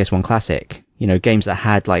like the PS1 Classic, you know, games that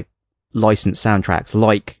had like licensed soundtracks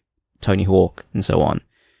like Tony Hawk and so on.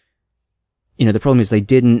 You know, the problem is they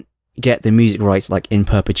didn't get the music rights like in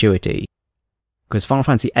perpetuity. Because Final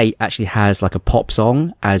Fantasy VIII actually has like a pop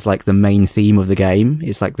song as like the main theme of the game.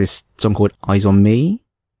 It's like this song called Eyes on Me.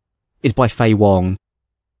 It's by Fei Wong.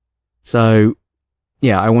 So,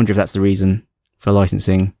 yeah, I wonder if that's the reason for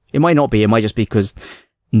licensing. It might not be. It might just be because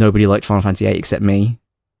nobody liked Final Fantasy VIII except me.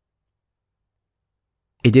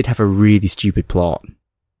 It did have a really stupid plot.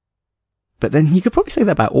 But then you could probably say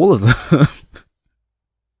that about all of them.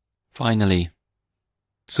 Finally.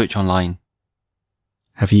 Switch Online.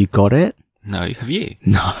 Have you got it? No, have you?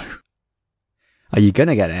 No. Are you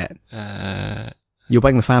gonna get it? You're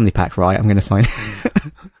buying the family pack, right? I'm gonna sign it.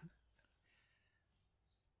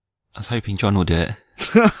 I was hoping John will do it.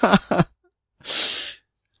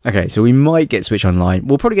 Okay, so we might get Switch Online.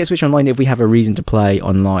 We'll probably get Switch Online if we have a reason to play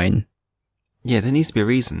online. Yeah, there needs to be a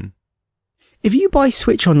reason. If you buy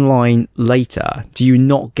Switch Online later, do you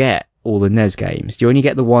not get all the NES games? Do you only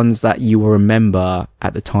get the ones that you will remember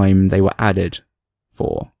at the time they were added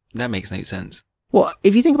for? That makes no sense. Well,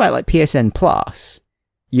 if you think about like PSN Plus,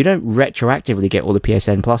 you don't retroactively get all the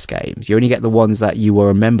PSN Plus games. You only get the ones that you will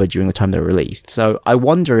remember during the time they were released. So I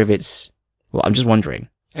wonder if it's... Well, I'm just wondering.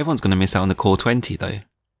 Everyone's going to miss out on the Core 20 though,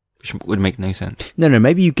 which would make no sense. No,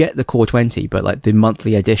 maybe you get the Core 20, but like the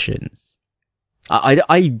monthly editions.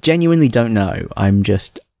 I genuinely don't know. I'm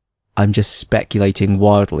just speculating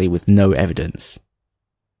wildly with no evidence.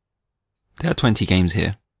 There are 20 games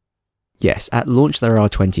here. Yes, at launch there are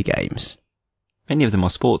 20 games. Many of them are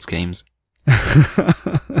sports games.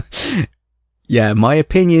 Yeah, my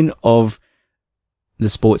opinion of the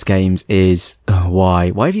sports games is, why?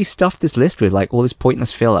 Why have you stuffed this list with like all this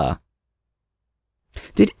pointless filler?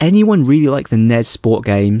 Did anyone really like the NES sport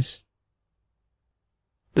games?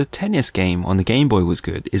 The tennis game on the Game Boy was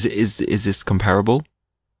good. Is this comparable?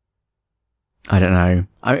 I don't know.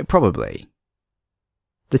 I mean, probably.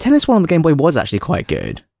 The tennis one on the Game Boy was actually quite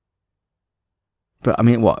good. But I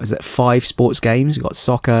mean, what is it? 5 sports games? You've got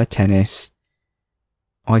soccer, tennis,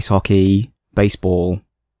 ice hockey, baseball,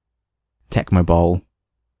 Tecmo Bowl.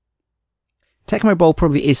 Tecmo Bowl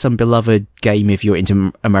probably is some beloved game if you're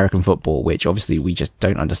into American football, which obviously we just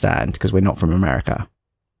don't understand because we're not from America.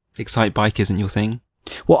 Excite Bike isn't your thing?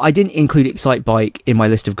 Well, I didn't include Excite Bike in my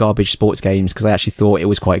list of garbage sports games because I actually thought it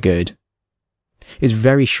was quite good. It's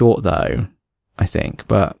very short though, I think.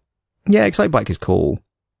 But yeah, Excite Bike is cool.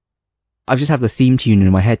 I just have the theme tune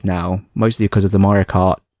in my head now, mostly because of the Mario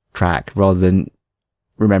Kart track rather than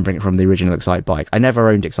remembering it from the original Excite Bike. I never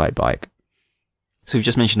owned Excite Bike. So we've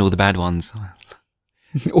just mentioned all the bad ones.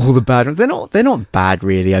 All the bad ones. They're not bad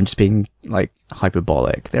really. I'm just being like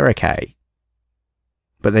hyperbolic. They're okay.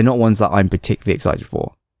 But they're not ones that I'm particularly excited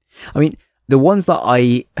for. I mean, the ones that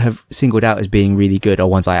I have singled out as being really good are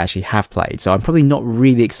ones I actually have played. So I'm probably not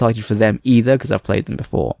really excited for them either because I've played them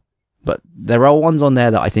before. But there are ones on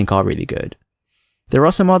there that I think are really good. There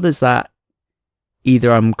are some others that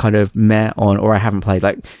either I'm kind of meh on or I haven't played.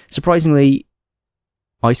 Like, surprisingly,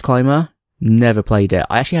 Ice Climber, never played it.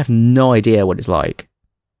 I actually have no idea what it's like.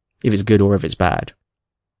 If it's good or if it's bad.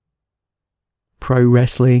 Pro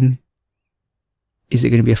Wrestling. Is it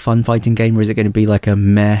going to be a fun fighting game or is it going to be like a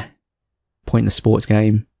meh pointless sports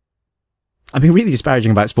game. I've been really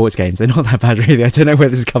disparaging about sports games. They're not that bad, really. I don't know where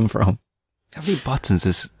this has come from. How many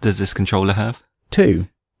buttons does this controller have? 2.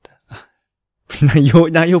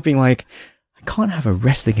 now you're being like, I can't have a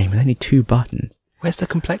wrestling game with only 2 buttons. Where's the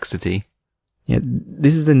complexity? Yeah,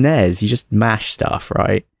 this is the NES. You just mash stuff,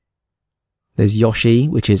 right? There's Yoshi,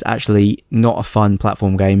 which is actually not a fun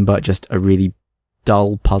platform game, but just a really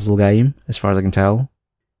dull puzzle game, as far as I can tell.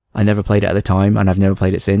 I never played it at the time, and I've never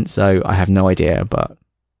played it since, so I have no idea, but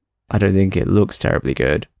I don't think it looks terribly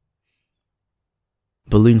good.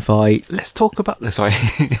 Balloon fight. Let's talk about this, right?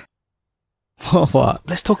 What?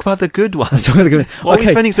 Let's talk about the good ones. Let's talk about the good ones. Why are we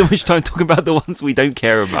spending so much time talking about the ones we don't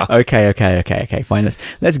care about? Okay, fine.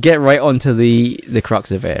 Let's get right onto the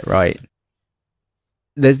crux of it, right?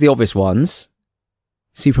 There's the obvious ones.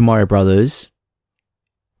 Super Mario Brothers.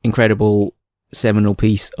 Incredible, seminal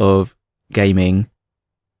piece of gaming.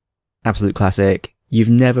 Absolute classic. You've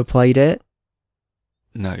never played it?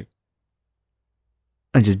 No.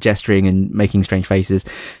 And just gesturing and making strange faces.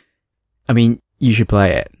 I mean, you should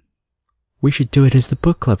play it. We should do it as the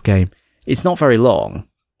book club game. It's not very long.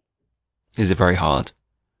 Is it very hard?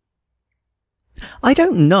 I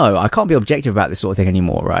don't know. I can't be objective about this sort of thing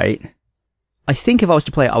anymore, right? I think if I was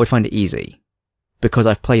to play it, I would find it easy. Because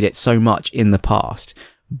I've played it so much in the past.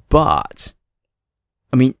 But,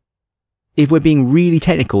 I mean, if we're being really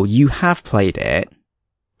technical, you have played it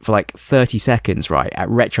for like 30 seconds, right? At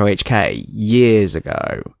Retro HK years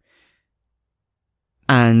ago.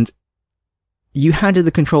 And you handed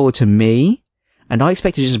the controller to me, and I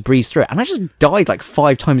expected to just breeze through it, and I just died like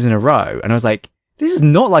 5 times in a row, and I was like, this is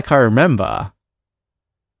not like I remember.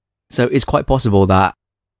 So it's quite possible that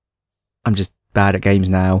I'm just bad at games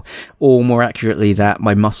now, or more accurately, that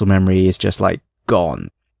my muscle memory is just like gone.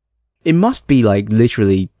 It must be like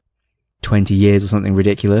literally 20 years or something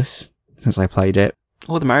ridiculous since I played it.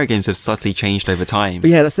 All the Mario games have subtly changed over time.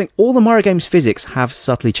 But yeah, that's the thing. All the Mario games' physics have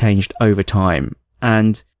subtly changed over time,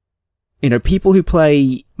 and you know, people who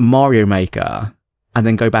play Mario Maker and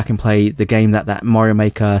then go back and play the game that Mario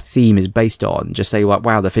Maker theme is based on just say, like,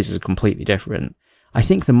 wow, the physics are completely different. I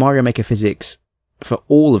think the Mario Maker physics for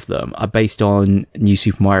all of them are based on New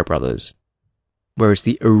Super Mario Bros. Whereas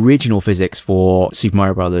the original physics for Super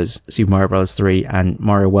Mario Bros., Super Mario Bros. 3 and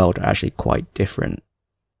Mario World are actually quite different.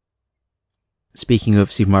 Speaking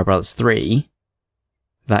of Super Mario Bros. 3,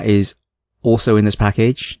 that is also in this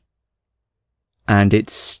package. And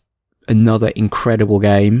it's another incredible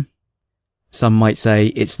game. Some might say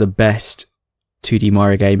it's the best 2D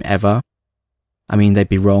Mario game ever. I mean, they'd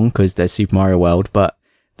be wrong because there's Super Mario World, but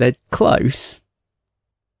they're close.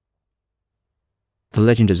 The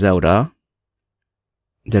Legend of Zelda.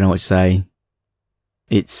 Don't know what to say.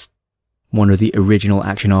 It's one of the original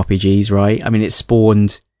action RPGs, right? I mean, it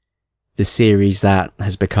spawned the series that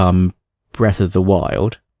has become Breath of the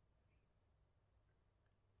Wild.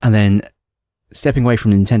 And then, stepping away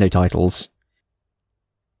from Nintendo titles,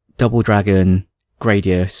 Double Dragon,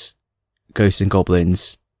 Gradius, Ghosts and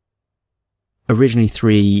Goblins, originally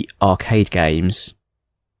 3 arcade games,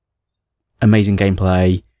 amazing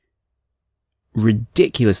gameplay,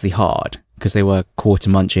 ridiculously hard, because they were quarter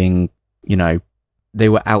munching, you know, they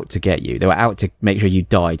were out to get you. They were out to make sure you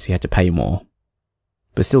died, so you had to pay more.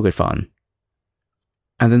 But still good fun.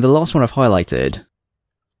 And then the last one I've highlighted,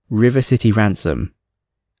 River City Ransom.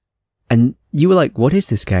 And you were like, what is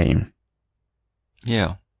this game?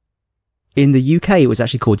 Yeah. In the UK, it was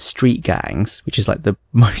actually called Street Gangs, which is like the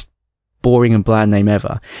most boring and bland name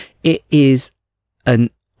ever. It is an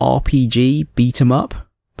RPG beat 'em up,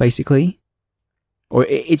 basically. Or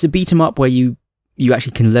it's a beat 'em up where you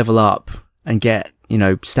actually can level up and get, you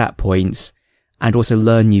know, stat points and also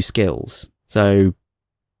learn new skills. So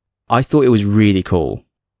I thought it was really cool.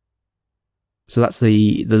 So that's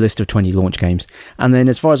the list of 20 launch games. And then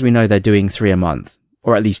as far as we know, they're doing 3 a month.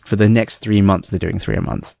 Or at least for the next 3 months, they're doing 3 a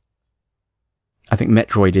month. I think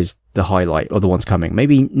Metroid is the highlight of the ones coming.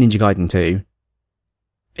 Maybe Ninja Gaiden 2.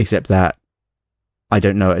 Except that I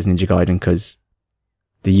don't know it as Ninja Gaiden because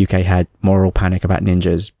the UK had moral panic about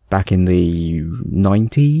ninjas back in the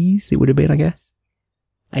 90s, it would have been, I guess.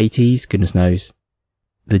 80s, goodness knows.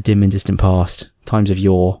 The dim and distant past. Times of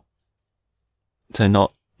yore. So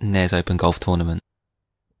not NES Open Golf Tournament.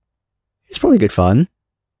 It's probably good fun.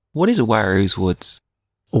 What is Wario's Woods?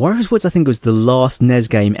 Wario's Woods, I think, was the last NES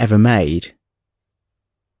game ever made.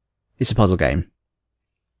 It's a puzzle game.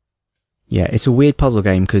 Yeah, it's a weird puzzle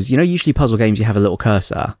game because, you know, usually puzzle games you have a little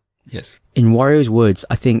cursor. Yes. In Wario's Woods,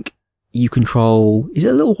 I think you control... Is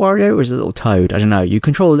it a little Wario or is it a little Toad? I don't know. You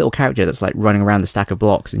control a little character that's like running around the stack of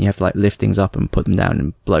blocks and you have to like lift things up and put them down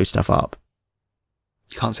and blow stuff up.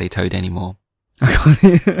 You can't say Toad anymore.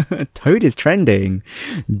 Toad is trending.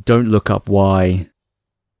 Don't look up why.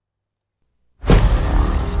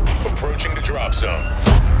 Approaching the drop zone.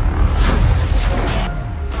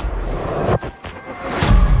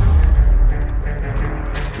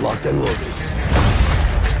 Locked and loaded.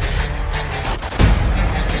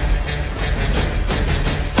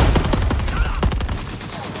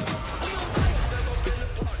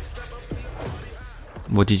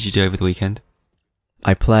 What did you do over the weekend?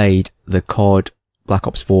 I played the COD Black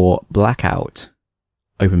Ops 4 Blackout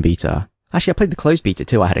open beta. Actually, I played the closed beta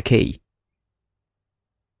too. I had a key.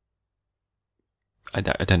 I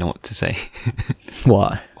don't know what to say.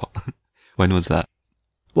 What? When was that?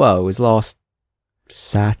 Well, it was last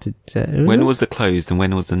Saturday. When was the closed and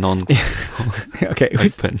when was the non Okay, it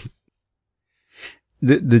was, open?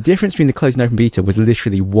 the difference between the closed and open beta was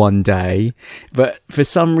literally one day. But for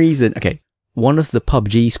some reason, okay, one of the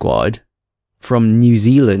PUBG squad from New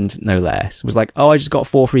Zealand, no less, was like, "Oh, I just got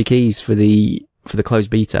 4 free keys for the closed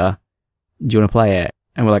beta. Do you want to play it?"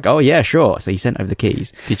 And we're like, "Oh yeah, sure." So he sent over the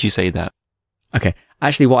keys. Did you say that? Okay,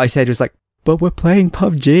 actually, what I said was like, "But we're playing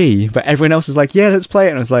PUBG." But everyone else was like, "Yeah, let's play it."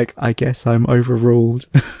 And I was like, "I guess I'm overruled."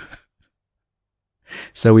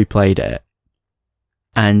 So we played it,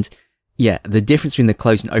 and yeah, the difference between the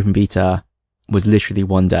closed and open beta was literally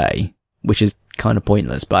one day, which is kind of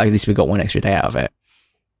pointless, but at least we got one extra day out of it.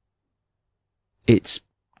 It's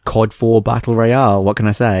COD 4 Battle Royale, what can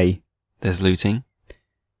I say? There's looting.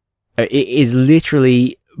 It is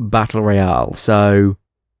literally Battle Royale, so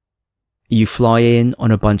you fly in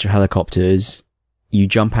on a bunch of helicopters, you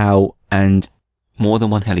jump out, and More than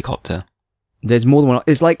one helicopter. there's more than one.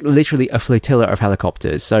 It's like literally a flotilla of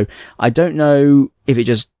helicopters, so I don't know if it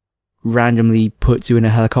just randomly puts you in a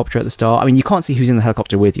helicopter at the start. I mean, you can't see who's in the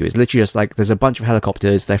helicopter with you. It's literally just like there's a bunch of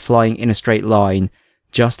helicopters, they're flying in a straight line,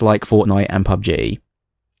 just like Fortnite and PUBG.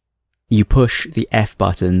 You push the F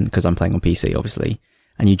button, because I'm playing on PC obviously,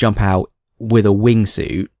 and you jump out with a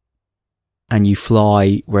wingsuit, and you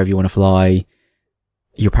fly wherever you want to fly.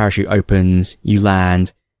 Your parachute opens, you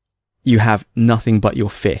land, you have nothing but your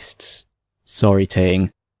fists. Sorry,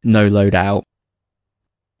 Ting. No loadout.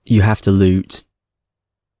 You have to loot,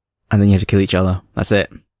 and then you have to kill each other. That's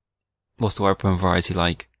it. What's the weapon variety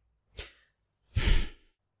like?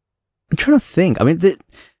 I'm trying to think. I mean,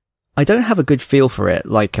 I don't have a good feel for it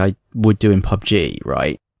like I would do in PUBG,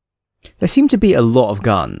 right? There seem to be a lot of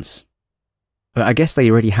guns. I guess they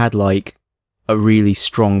already had like a really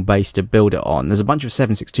strong base to build it on. There's a bunch of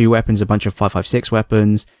 7.62 weapons, a bunch of 5.56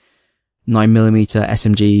 weapons, 9mm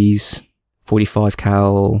SMGs, 45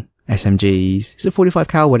 cal SMGs. Is it 45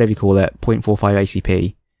 cal? Whatever you call it. .45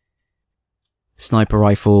 ACP. Sniper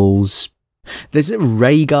rifles. There's a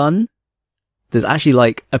ray gun. There's actually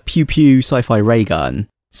like a pew pew sci-fi ray gun.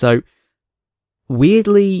 So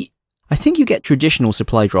weirdly, I think you get traditional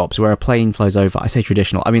supply drops where a plane flies over. I say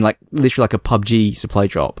traditional. I mean like literally like a PUBG supply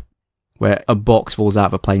drop where a box falls out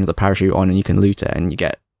of a plane with a parachute on and you can loot it and you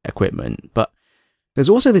get equipment. But there's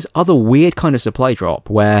also this other weird kind of supply drop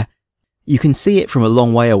where you can see it from a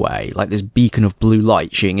long way away, like this beacon of blue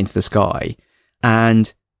light shooting into the sky.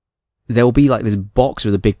 And there will be like this box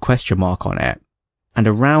with a big question mark on it. And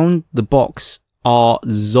around the box are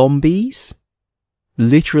zombies.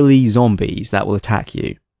 Literally zombies that will attack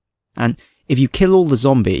you. And if you kill all the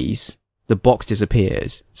zombies, the box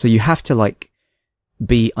disappears. So you have to like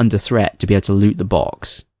be under threat to be able to loot the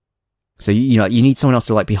box. So you know, you need someone else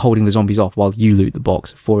to like be holding the zombies off while you loot the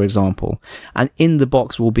box, for example. And in the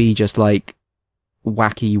box will be just like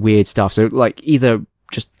wacky, weird stuff. So like either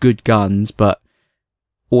just good guns, but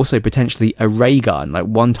also potentially a ray gun. Like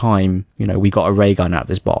one time, you know, we got a ray gun out of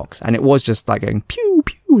this box and it was just like going pew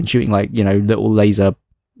pew and shooting like, you know, little laser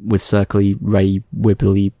with circly ray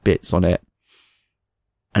wibbly bits on it.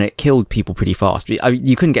 And it killed people pretty fast.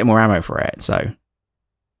 You couldn't get more ammo for it, so.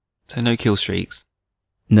 So no kill streaks.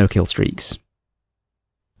 No kill streaks.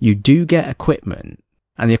 You do get equipment,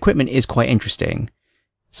 and the equipment is quite interesting.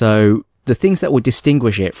 So the things that would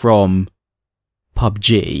distinguish it from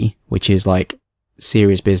PUBG, which is like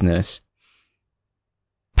serious business,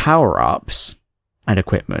 power-ups and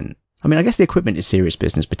equipment. I mean, I guess the equipment is serious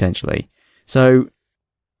business potentially. So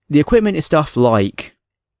the equipment is stuff like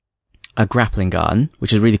a grappling gun,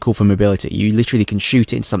 which is really cool for mobility. You literally can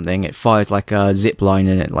shoot it in something, it fires like a zip line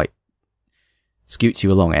and it like scoots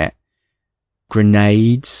you along it.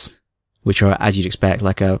 Grenades, which are, as you'd expect,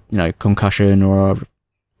 like a, you know, concussion or a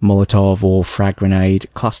Molotov or frag grenade,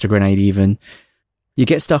 cluster grenade even. You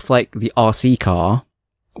get stuff like the RC car,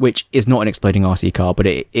 which is not an exploding RC car, but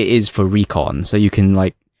it is for recon. So you can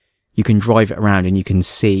drive it around and you can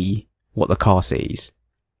see what the car sees.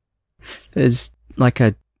 There's like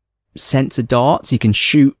a sensor darts. You can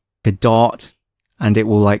shoot a dart and it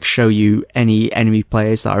will like show you any enemy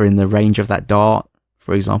players that are in the range of that dart,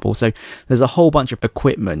 for example. So there's a whole bunch of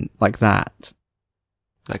equipment like that.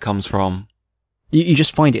 That comes from? You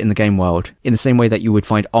just find it in the game world. In the same way that you would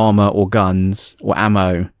find armor or guns or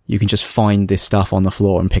ammo, you can just find this stuff on the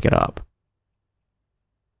floor and pick it up.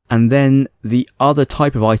 And then the other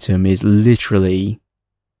type of item is literally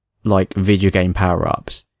like video game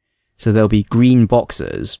power-ups. So there'll be green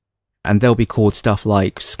boxes and they'll be called stuff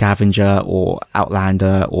like Scavenger or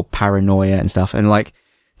Outlander or Paranoia and stuff. And like,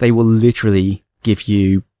 they will literally give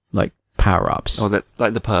you like power-ups. Or that,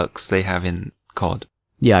 like the perks they have in COD.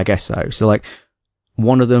 Yeah, I guess so. So like,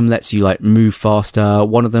 one of them lets you like move faster.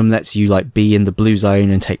 One of them lets you like be in the blue zone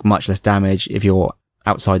and take much less damage if you're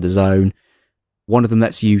outside the zone. One of them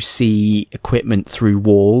lets you see equipment through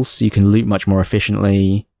walls so you can loot much more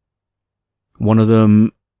efficiently. One of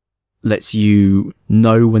them lets you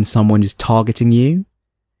know when someone is targeting you.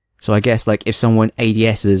 So I guess like if someone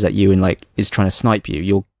ADSs at you and like is trying to snipe you,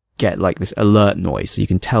 you'll get like this alert noise so you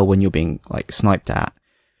can tell when you're being like sniped at.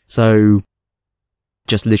 So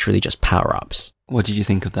just literally just power-ups. What did you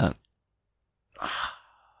think of that?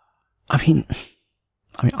 I mean,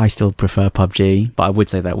 I still prefer PUBG, but I would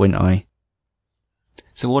say that, wouldn't I?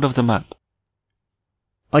 So what of the map?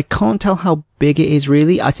 I can't tell how big it is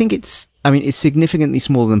really. I think it's significantly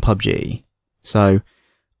smaller than PUBG. So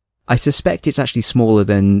I suspect it's actually smaller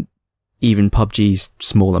than even PUBG's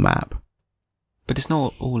smaller map. But it's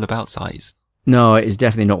not all about size. No, it's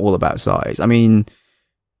definitely not all about size. I mean,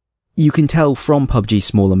 you can tell from PUBG's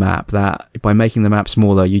smaller map that by making the map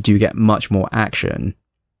smaller, you do get much more action.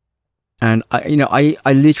 And I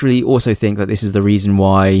literally also think that this is the reason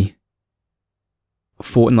why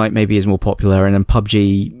Fortnite maybe is more popular, and then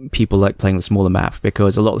PUBG, people like playing the smaller map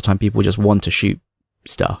because a lot of the time people just want to shoot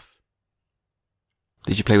stuff.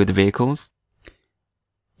 Did you play with the vehicles?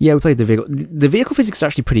 Yeah, we played the vehicle. The vehicle physics is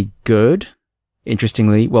actually pretty good,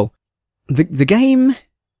 interestingly. Well, the game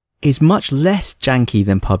is much less janky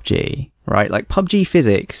than PUBG, right? Like PUBG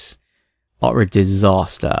physics are a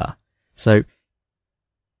disaster. So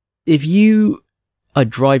if you are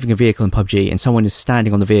driving a vehicle in PUBG and someone is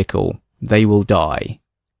standing on the vehicle, they will die.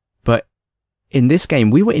 But in this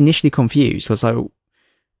game, we were initially confused because,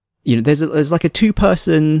 there's like a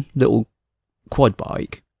 2-person little quad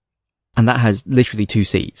bike, and that has literally 2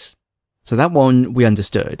 seats. So that one we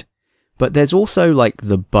understood. But there's also like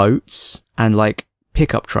the boats and like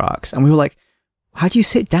pickup trucks, and we were like, how do you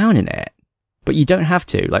sit down in it? But you don't have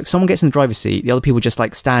to. Like, someone gets in the driver's seat, the other people just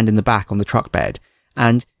like stand in the back on the truck bed,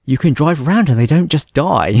 and you can drive around and they don't just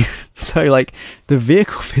die. So like the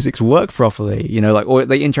vehicle physics work properly, or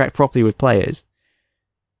they interact properly with players.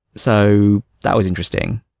 So that was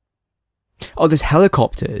interesting. Oh, there's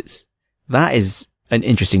helicopters. That is an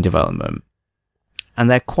interesting development. And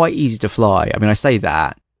they're quite easy to fly. I mean, I say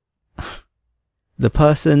that. The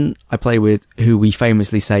person I play with, who we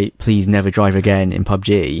famously say, please never drive again in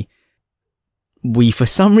PUBG, we for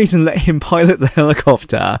some reason let him pilot the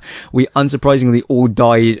helicopter. We unsurprisingly all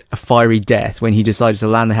died a fiery death when he decided to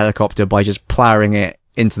land the helicopter by just ploughing it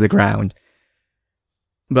into the ground.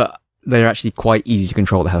 But they're actually quite easy to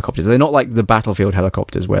control, the helicopters. They're not like the Battlefield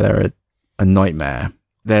helicopters where they're a nightmare.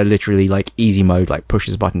 They're literally like easy mode, like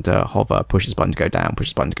pushes button to hover, pushes button to go down,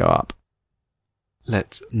 pushes button to go up.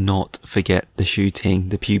 Let's not forget the shooting,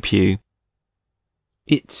 the pew pew.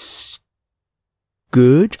 It's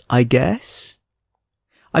good, I guess.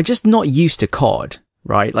 I'm just not used to COD,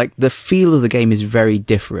 right? Like, the feel of the game is very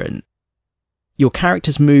different. Your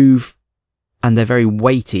characters move, and they're very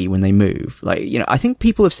weighty when they move. Like, I think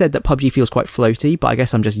people have said that PUBG feels quite floaty, but I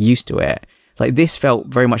guess I'm just used to it. Like, this felt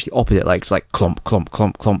very much the opposite. Like, it's like clomp, clomp,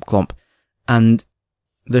 clomp, clomp, clomp. And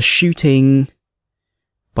the shooting,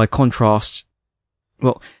 by contrast,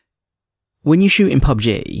 well, when you shoot in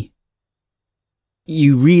PUBG,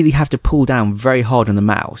 you really have to pull down very hard on the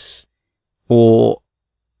mouse, or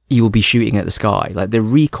you will be shooting at the sky. Like, the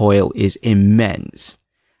recoil is immense.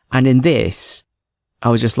 And in this, I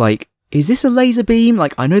was just like, is this a laser beam?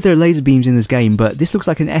 Like, I know there are laser beams in this game, but this looks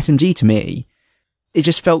like an SMG to me. It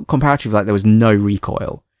just felt comparatively like there was no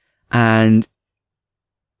recoil. And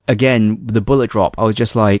again, the bullet drop, I was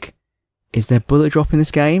just like, is there bullet drop in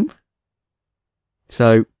this game?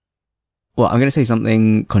 So, well, I'm going to say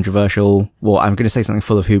something controversial. Well, I'm going to say something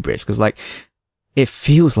full of hubris, because like, it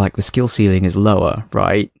feels like the skill ceiling is lower,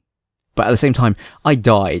 right? But at the same time, I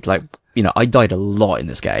died. Like, I died a lot in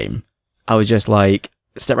this game. I was just like,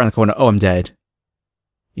 step around the corner, oh, I'm dead.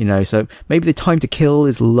 So maybe the time to kill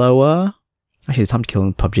is lower. Actually, the time to kill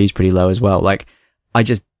in PUBG is pretty low as well. Like, I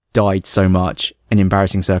just died so much in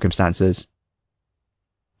embarrassing circumstances.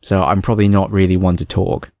 So I'm probably not really one to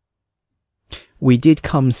talk. We did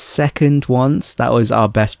come second once. That was our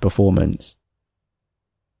best performance.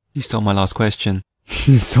 You stole my last question.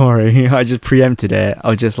 Sorry, I just preempted it. I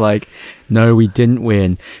was just like, no, we didn't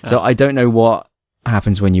win. So I don't know what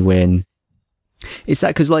happens when you win. It's that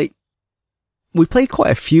because, like, we played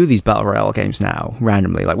quite a few of these Battle Royale games now,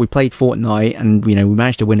 randomly. Like, we played Fortnite, and, you know, we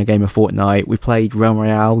managed to win a game of Fortnite. We played Realm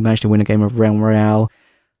Royale, we managed to win a game of Realm Royale.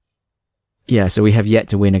 Yeah, so we have yet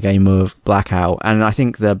to win a game of Blackout, and I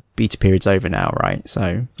think the beta period's over now, right?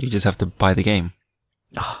 So You just have to buy the game.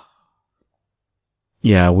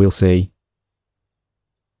 Yeah, we'll see.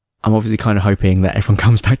 I'm obviously kind of hoping that everyone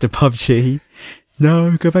comes back to PUBG.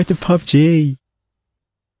 No, go back to PUBG.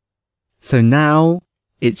 So now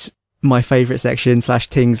it's my favourite section /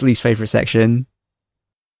 Ting's least favourite section.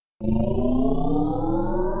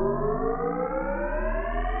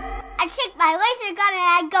 I take my laser gun and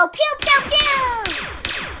I go pew pew pew!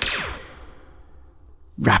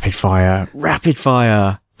 Rapid fire, rapid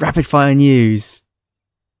fire, rapid fire news.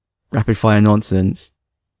 Rapid fire nonsense.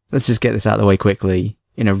 Let's just get this out of the way quickly,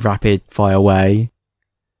 in a rapid fire way.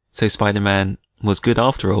 So Spider-Man was good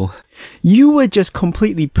after all. You were just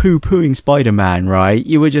completely poo-pooing Spider-Man, right?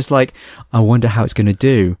 You were just like, I wonder how it's going to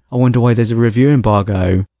do. I wonder why there's a review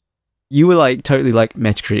embargo. You were like, totally like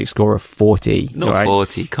Metacritic score of 40. Not right?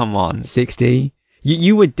 40, come on. 60.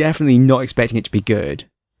 You were definitely not expecting it to be good.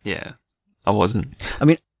 Yeah, I wasn't. I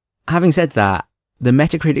mean, having said that, the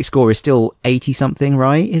Metacritic score is still 80 something,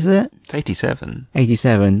 right? Is it? It's 87.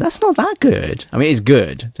 87. That's not that good. I mean, it's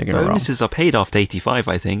good. Don't get me wrong. Bonuses are paid after 85,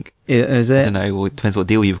 I think. Is I it? don't know, well, it depends what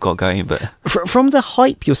deal you've got going, but... From the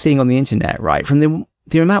hype you're seeing on the internet, right? From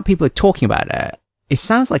the amount people are talking about it, it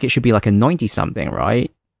sounds like it should be like a 90 something,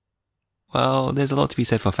 right? Well, there's a lot to be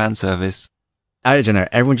said for fan service. I don't know.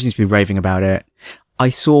 Everyone just seems to be raving about it. I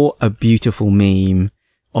saw a beautiful meme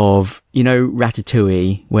of, you know,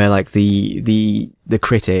 Ratatouille, where like the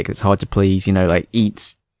critic that's hard to please, you know, like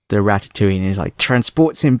eats the Ratatouille and is like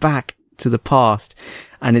transports him back to the past.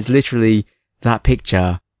 And it's literally that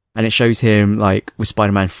picture. And it shows him like with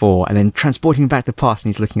Spider-Man 4 and then transporting him back to the past.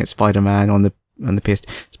 And he's looking at Spider-Man on the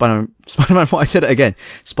Spider-Man, I said it again.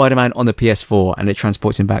 Spider-Man on the PS4 and it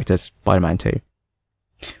transports him back to Spider-Man 2.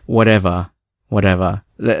 Whatever.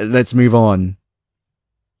 Let's move on.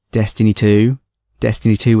 Destiny 2.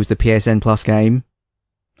 Destiny 2 was the PSN Plus game.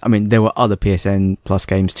 I mean, there were other PSN Plus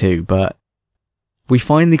games too, but we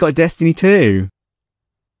finally got Destiny 2.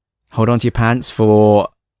 Hold on to your pants for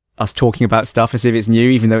us talking about stuff as if it's new,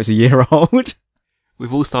 even though it's a year old.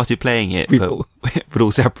 We've all started playing it, but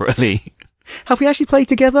all separately. Have we actually played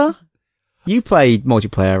together? You played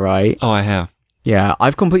multiplayer, right? Oh, I have. Yeah,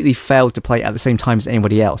 I've completely failed to play it at the same time as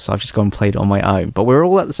anybody else, so I've just gone and played it on my own. But we're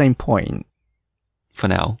all at the same point. For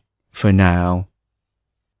now. For now.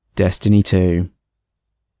 Destiny 2.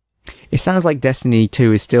 It sounds like Destiny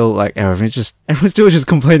 2 is still like everyone's still just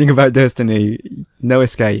complaining about Destiny. No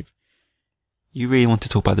escape. You really want to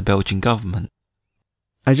talk about the Belgian government?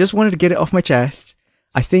 I just wanted to get it off my chest.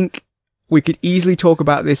 I think we could easily talk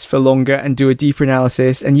about this for longer and do a deeper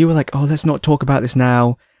analysis. And you were like, oh, let's not talk about this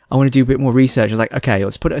now. I want to do a bit more research. I was like, okay,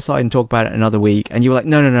 let's put it aside and talk about it another week. And you were like,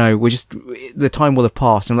 no, the time will have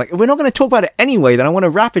passed. And I'm like, we're not going to talk about it anyway, then I want to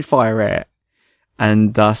rapid fire it.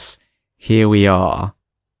 And thus, here we are.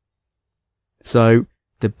 So,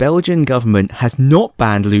 the Belgian government has not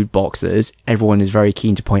banned loot boxes. Everyone is very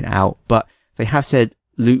keen to point out, but they have said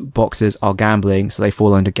loot boxes are gambling, so they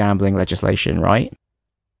fall under gambling legislation, right?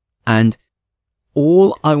 And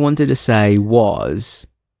all I wanted to say was,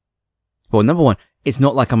 well, number one, it's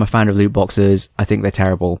not like I'm a fan of loot boxes. I think they're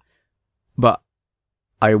terrible. But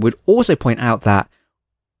I would also point out that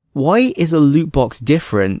why is a loot box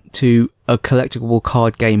different to a collectible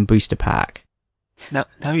card game booster pack? Now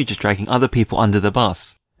you're just dragging other people under the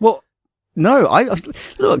bus. Well, no,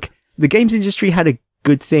 look, the games industry had a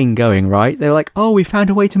good thing going, right? They were like, oh, we found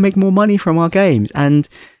a way to make more money from our games. And,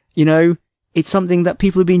 you know, it's something that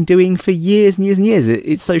people have been doing for years and years and years.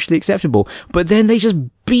 It's socially acceptable. But then they just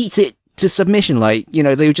beat it to submission. Like, you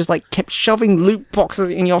know, they were just like kept shoving loot boxes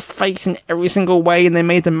in your face in every single way. And they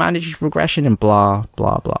made them mandatory progression and blah,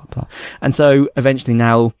 blah, blah, blah. And so eventually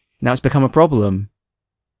now it's become a problem,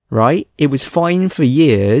 right? It was fine for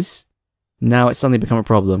years. Now it's suddenly become a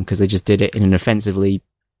problem because they just did it in an offensively,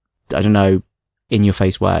 I don't know, in your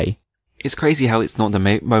face way. It's crazy how it's not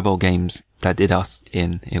the mobile games that did us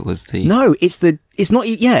in. It was the... No, it's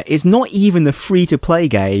not even the free to play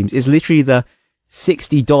games. It's literally the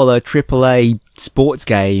 $60 AAA sports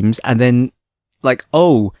games. And then like,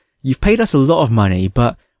 oh, you've paid us a lot of money,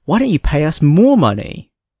 but why don't you pay us more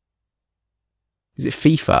money? Is it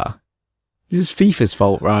FIFA? This is FIFA's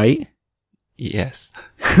fault, right? Yes.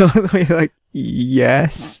 Like,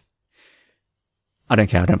 yes. I don't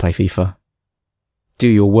care. I don't play FIFA. Do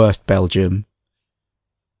your worst, Belgium.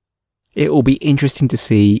 It will be interesting to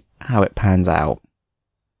see how it pans out.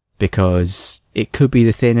 Because it could be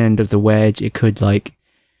the thin end of the wedge. It could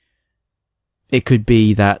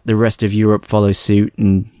be that the rest of Europe follows suit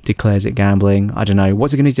and declares it gambling. I don't know.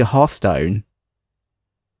 What's it going to do to Hearthstone?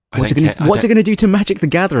 What's it going to do to Magic the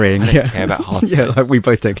Gathering? I don't care about Hearthstone. Yeah, like, we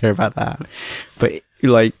both don't care about that. But,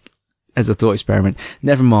 like, as a thought experiment,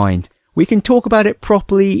 never mind. We can talk about it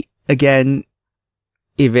properly again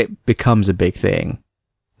if it becomes a big thing,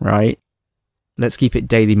 right? Let's keep it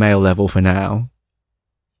Daily Mail level for now.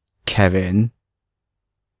 Kevin.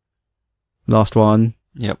 Last one.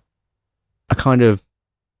 Yep. I kind of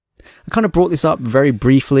brought this up very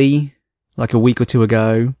briefly, like a week or two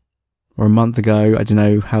ago, or a month ago. I don't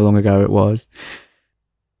know how long ago it was.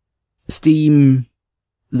 Steam,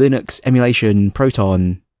 Linux emulation,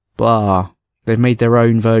 Proton, blah. They've made their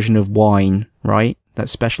own version of Wine, right?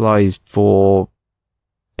 That's specialized for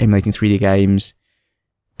emulating 3D games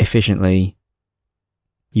efficiently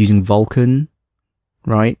using Vulkan,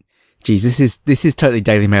 right? Jeez, this is totally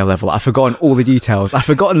Daily Mail level. I've forgotten all the details. I've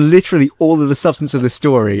forgotten literally all of the substance of the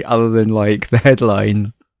story other than, like, the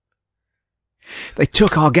headline. They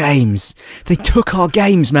took our games. They took our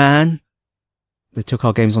games, man. They took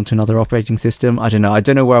our games onto another operating system. I don't know. I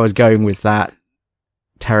don't know where I was going with that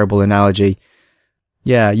terrible analogy.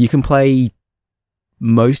 Yeah, you can play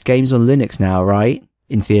most games on Linux now, right?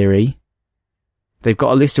 In theory. They've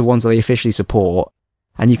got a list of ones that they officially support.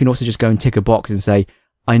 And you can also just go and tick a box and say,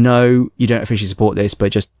 I know you don't officially support this,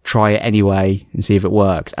 but just try it anyway and see if it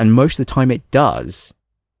works. And most of the time it does.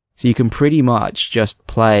 So you can pretty much just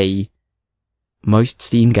play most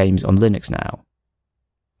Steam games on Linux now.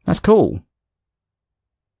 That's cool.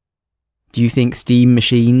 Do you think Steam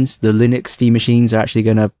machines, the Linux Steam machines, are actually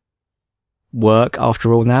going to work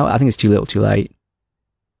after all now? I think it's too little too late.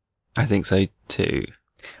 I think so too.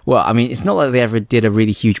 Well, I mean, it's not like they ever did a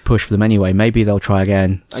really huge push for them anyway. Maybe they'll try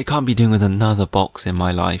again. I can't be doing with another box in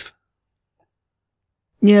my life.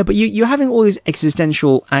 Yeah, but you're having all this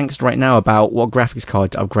existential angst right now about what graphics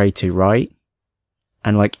card to upgrade to, right?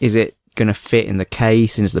 And, like, is it going to fit in the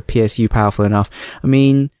case? And is the PSU powerful enough? I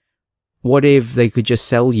mean, what if they could just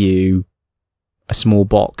sell you a small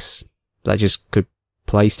box that just could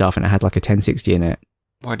play stuff and it had, like, a 1060 in it?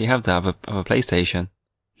 Why do you have that of a PlayStation?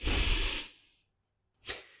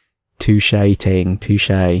 Touche, Ting, touche.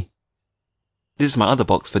 This is my other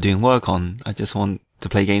box for doing work on. I just want to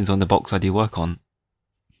play games on the box I do work on.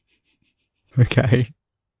 Okay.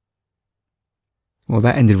 Well,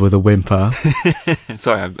 that ended with a whimper.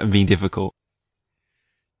 Sorry, I'm being difficult.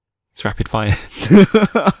 It's rapid fire.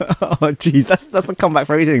 Oh, jeez, that's the comeback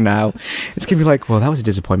for everything now. It's going to be like, well, that was a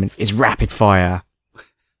disappointment. It's rapid fire.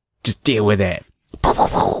 Just deal with it.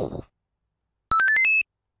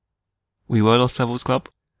 We were Lost Levels Club.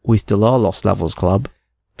 We still are Lost Levels Club.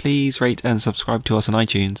 Please rate and subscribe to us on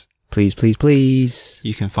iTunes. Please, please, please.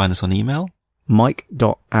 You can find us on email.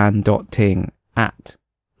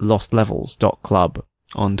 mike.and.ting@lostlevels.club.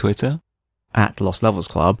 On Twitter.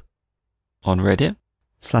 @lostlevelsclub. On Reddit.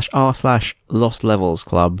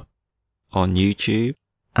 /r/lostlevelsclub. On YouTube.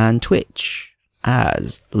 And Twitch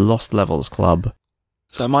as Lost Levels Club.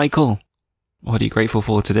 So, Michael, what are you grateful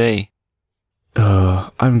for today?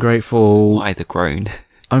 I'm grateful. Why the groan?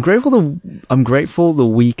 I'm grateful the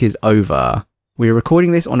week is over. We're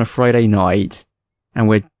recording this on a Friday night, and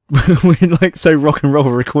we're like so rock and roll.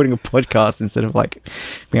 We're recording a podcast instead of like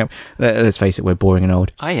being up. Let's face it, we're boring and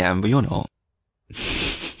old. I am, but you're not.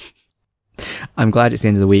 I'm glad it's the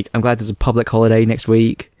end of the week. I'm glad there's a public holiday next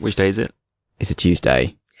week. Which day is it? It's a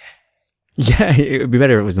Tuesday. Yeah, it would be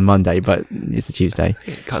better if it was the Monday, but it's a Tuesday.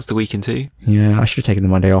 It cuts the week in two. Yeah, I should have taken the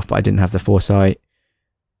Monday off, but I didn't have the foresight.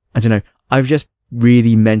 I don't know. I've just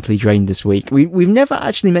really mentally drained this week. We've never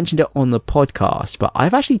actually mentioned it on the podcast, but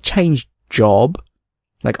I've actually changed job.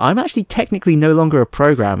 Like, I'm actually technically no longer a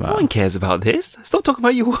programmer. No one cares about this. Stop talking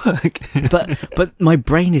about your work. but my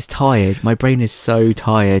brain is tired. My brain is so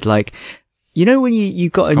tired. Like, you know when you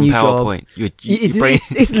got a from new PowerPoint, job?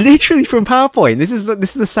 It's literally from PowerPoint. This is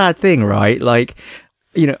the sad thing, right? Like,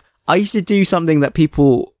 you know, I used to do something that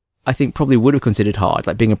people, I think, probably would have considered hard,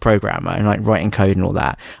 like being a programmer and like writing code and all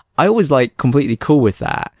that. I was like completely cool with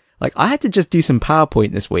that. Like, I had to just do some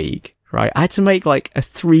PowerPoint this week, right? I had to make like a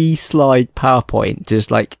 3-slide PowerPoint to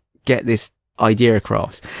just like get this idea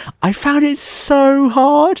across. I found it so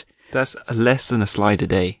hard. That's less than a slide a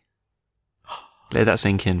day. Let that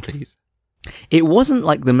sink in, please. It wasn't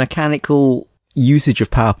like the mechanical usage of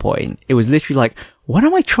PowerPoint. It was literally like, what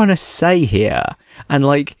am I trying to say here? And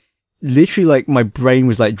like, literally like my brain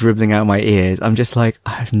was like dribbling out my ears. I'm just like,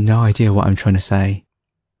 I have no idea what I'm trying to say,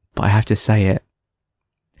 but I have to say it.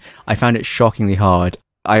 I found it shockingly hard.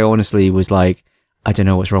 I honestly was like, I don't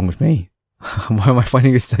know what's wrong with me. Why am I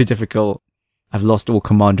finding this so difficult? I've lost all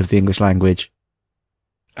command of the English language.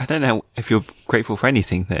 I don't know if you're grateful for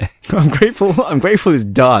anything there. I'm grateful it's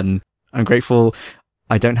done. I'm grateful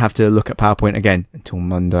I don't have to look at PowerPoint again until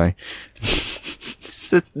Monday.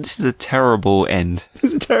 This is a terrible end.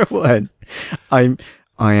 It's a terrible end. I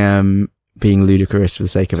am being ludicrous for the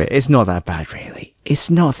sake of it. It's not that bad, really. It's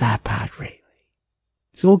not that bad, really.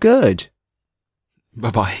 It's all good.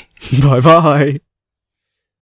 Bye-bye. Bye-bye.